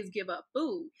always give up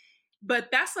food. But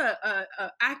that's a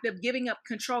act of giving up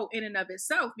control in and of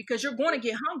itself, because you're going to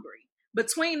get hungry.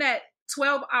 Between that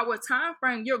 12-hour time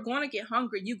frame, you're going to get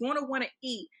hungry. You're going to want to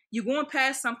eat. You're going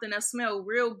past something that smells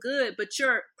real good, but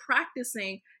you're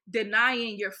practicing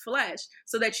denying your flesh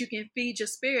so that you can feed your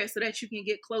spirit, so that you can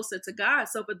get closer to God.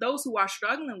 So for those who are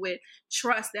struggling with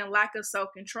trust and lack of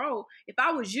self-control, if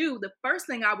I was you, the first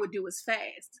thing I would do is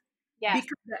fast. Yes.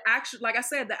 Because the actual, like I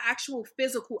said, the actual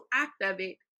physical act of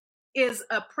it is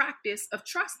a practice of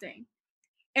trusting.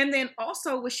 And then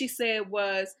also what she said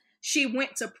was she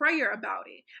went to prayer about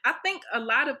it. I think a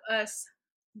lot of us,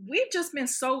 we've just been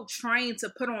so trained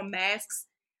to put on masks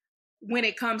when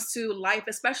it comes to life,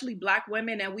 especially Black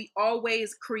women, and we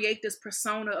always create this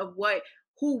persona of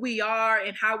who we are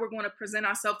and how we're going to present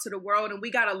ourselves to the world, and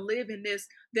we got to live in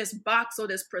this box or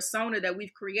this persona that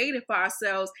we've created for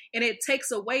ourselves, and it takes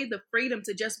away the freedom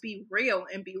to just be real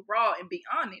and be raw and be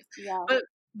honest. Yeah.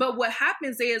 But what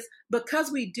happens is, because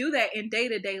we do that in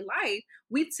day-to-day life,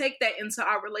 we take that into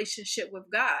our relationship with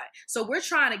God. So we're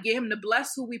trying to get him to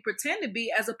bless who we pretend to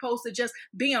be, as opposed to just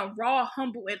being raw,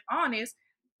 humble, and honest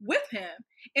with him.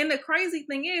 And the crazy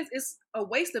thing is, it's a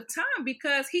waste of time,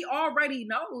 because he already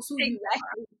knows who you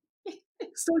are.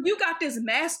 So you got this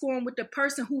mask on with the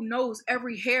person who knows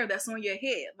every hair that's on your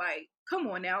head. Like, come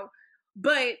on now.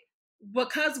 But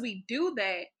because we do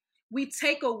that, we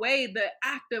take away the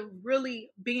act of really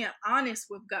being honest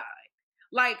with God.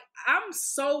 Like, I'm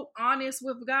so honest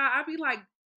with God. I be like,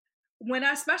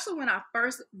 especially when I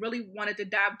first really wanted to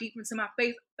dive deep into my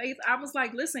faith, I was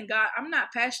like, listen, God, I'm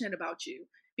not passionate about you.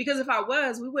 Because if I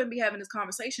was, we wouldn't be having this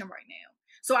conversation right now.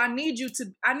 So I need you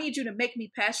to make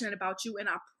me passionate about you, and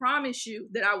I promise you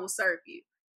that I will serve you.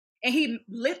 And he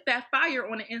lit that fire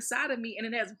on the inside of me,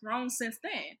 and it has grown since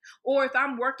then. Or if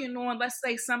I'm working on, let's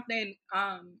say, something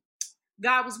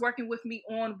God was working with me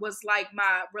on was like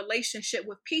my relationship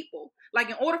with people. Like,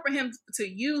 in order for him to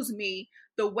use me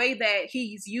the way that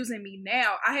he's using me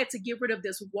now, I had to get rid of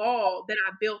this wall that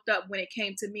I built up when it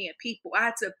came to me and people. I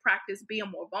had to practice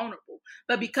being more vulnerable.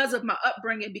 But because of my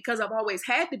upbringing, because I've always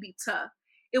had to be tough,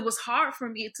 it was hard for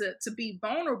me to be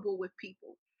vulnerable with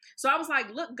people. So I was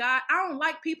like, look, God, I don't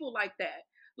like people like that.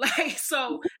 Like, so I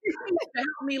need you to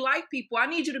help me like people. I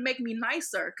need you to make me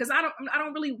nicer, because I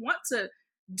don't really want to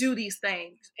do these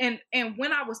things. And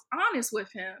when I was honest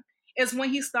with him is when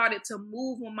he started to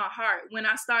move on my heart, when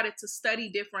I started to study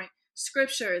different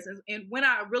scriptures, and when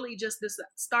I really just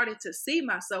started to see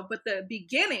myself. But the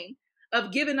beginning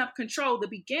of giving up control, the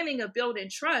beginning of building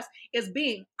trust, is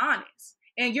being honest.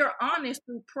 And you're honest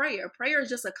through prayer. Prayer is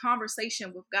just a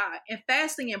conversation with God. And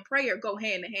fasting and prayer go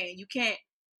hand in hand. You can't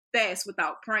fast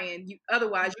without praying.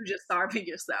 Otherwise, you're just starving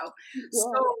yourself. Yeah.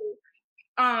 So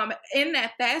in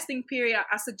that fasting period,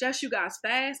 I suggest you guys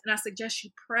fast, and I suggest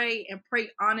you pray, and pray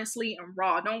honestly and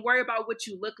raw. Don't worry about what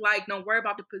you look like. Don't worry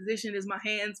about the position. Is my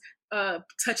hands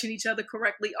touching each other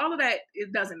correctly? All of that,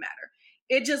 it doesn't matter.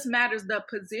 It just matters the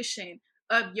position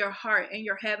of your heart, and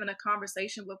you're having a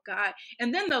conversation with God.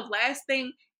 And then the last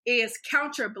thing is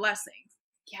count your blessings.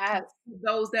 Yes.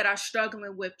 Those that are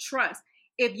struggling with trust.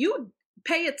 If you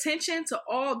pay attention to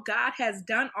all God has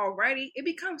done already, it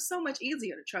becomes so much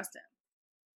easier to trust him.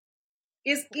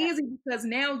 It's easy because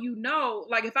now you know,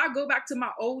 like, if I go back to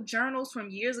my old journals from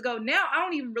years ago, now I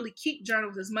don't even really keep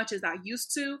journals as much as I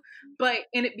used to. But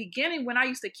in the beginning, when I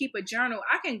used to keep a journal,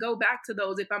 I can go back to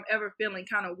those if I'm ever feeling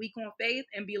kind of weak on faith,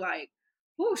 and be like,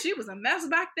 "Ooh, she was a mess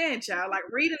back then, child." Like,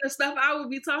 reading the stuff I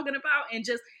would be talking about and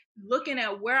just looking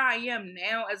at where I am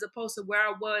now as opposed to where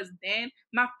I was then,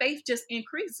 my faith just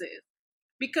increases.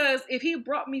 Because if he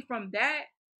brought me from that,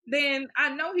 then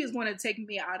I know he's going to take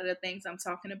me out of the things I'm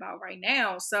talking about right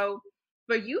now. So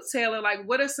for you, Taylor, like,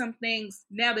 what are some things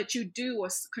now that you do, or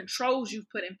controls you've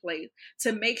put in place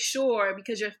to make sure,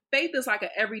 because your faith is like an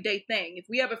everyday thing. If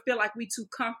we ever feel like we're too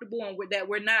comfortable and that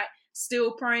we're not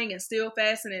still praying and still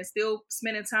fasting and still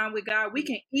spending time with God, we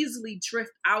can easily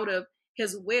drift out of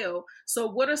his will. So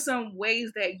what are some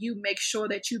ways that you make sure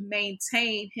that you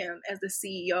maintain him as the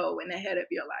CEO and the head of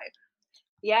your life?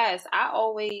 Yes, I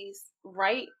always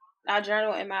write. I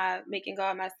journal in my Making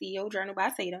God My CEO journal by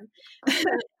Tatum.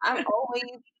 I'm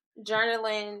always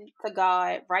journaling to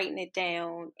God, writing it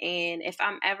down. And if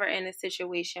I'm ever in a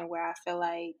situation where I feel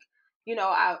like,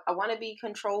 I want to be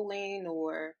controlling,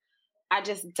 or I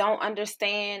just don't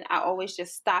understand, I always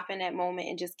just stop in that moment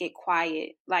and just get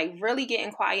quiet, like really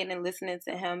getting quiet and listening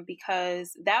to him,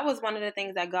 because that was one of the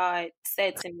things that God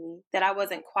said to me, that I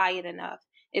wasn't quiet enough.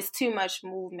 It's too much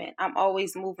movement. I'm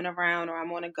always moving around, or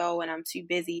I'm on a go and I'm too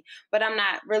busy, but I'm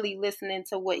not really listening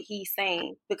to what he's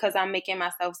saying because I'm making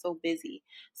myself so busy.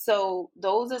 So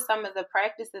those are some of the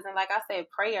practices. And like I said,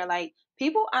 prayer, like,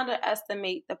 people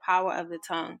underestimate the power of the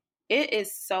tongue. It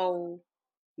is so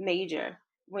major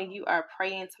when you are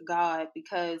praying to God,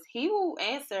 because he will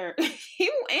answer.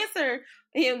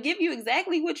 He'll give you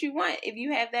exactly what you want if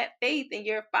you have that faith and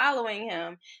you're following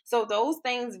him. So those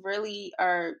things really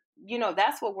are,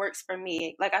 that's what works for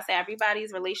me. Like I said,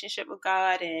 everybody's relationship with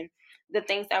God and the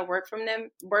things that work for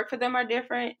them are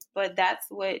different, but that's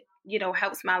what,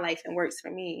 helps my life and works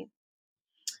for me.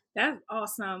 That's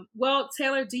awesome. Well,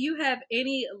 Taylor, do you have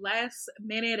any last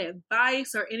minute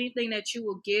advice or anything that you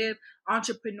will give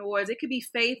entrepreneurs? It could be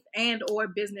faith and or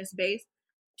business based.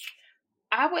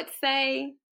 I would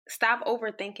say stop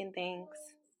overthinking things.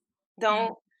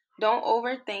 Don't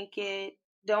overthink it.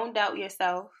 Don't doubt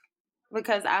yourself,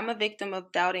 because I'm a victim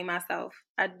of doubting myself.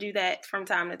 I do that from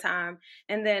time to time.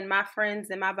 And then my friends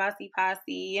and my bossy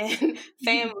posse and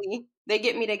family, they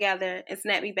get me together and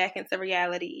snap me back into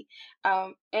reality.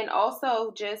 And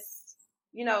also just,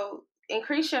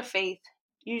 increase your faith.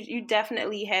 You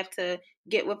definitely have to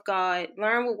get with God,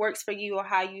 learn what works for you or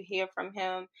how you hear from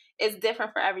Him. It's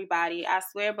different for everybody. I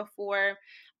swear, before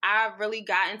I really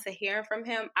got into hearing from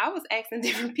Him, I was asking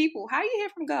different people, how you hear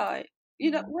from God?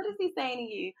 What is He saying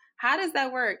to you? How does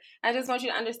that work? I just want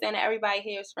you to understand that everybody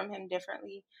hears from Him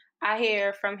differently. I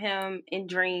hear from Him in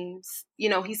dreams.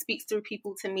 He speaks through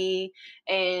people to me.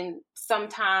 And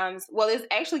sometimes, well, it's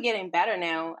actually getting better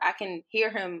now. I can hear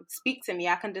Him speak to me.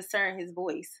 I can discern His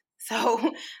voice.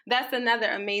 So that's another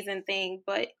amazing thing.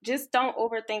 But just don't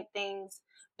overthink things.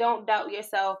 Don't doubt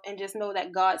yourself, and just know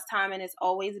that God's timing is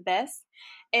always best.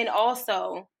 And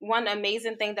also, one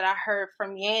amazing thing that I heard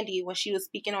from Yandy when she was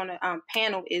speaking on a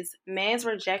panel is man's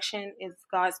rejection is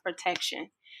God's protection.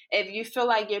 If you feel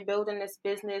like you're building this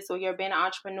business or you're being an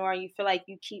entrepreneur and you feel like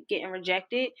you keep getting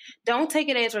rejected, don't take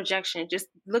it as rejection. Just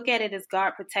look at it as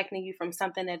God protecting you from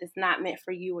something that is not meant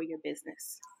for you or your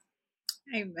business.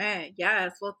 Amen.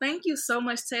 Yes. Well, thank you so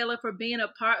much, Taylor, for being a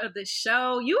part of the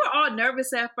show. You were all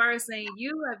nervous at first, and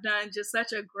you have done just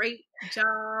such a great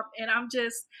job. And I'm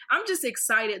just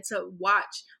excited to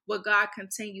watch what God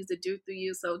continues to do through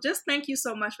you. So just thank you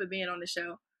so much for being on the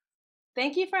show.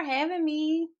 Thank you for having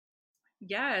me.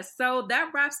 Yes. So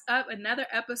that wraps up another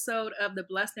episode of the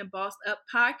Blessed and Bossed Up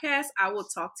podcast. I will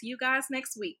talk to you guys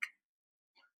next week.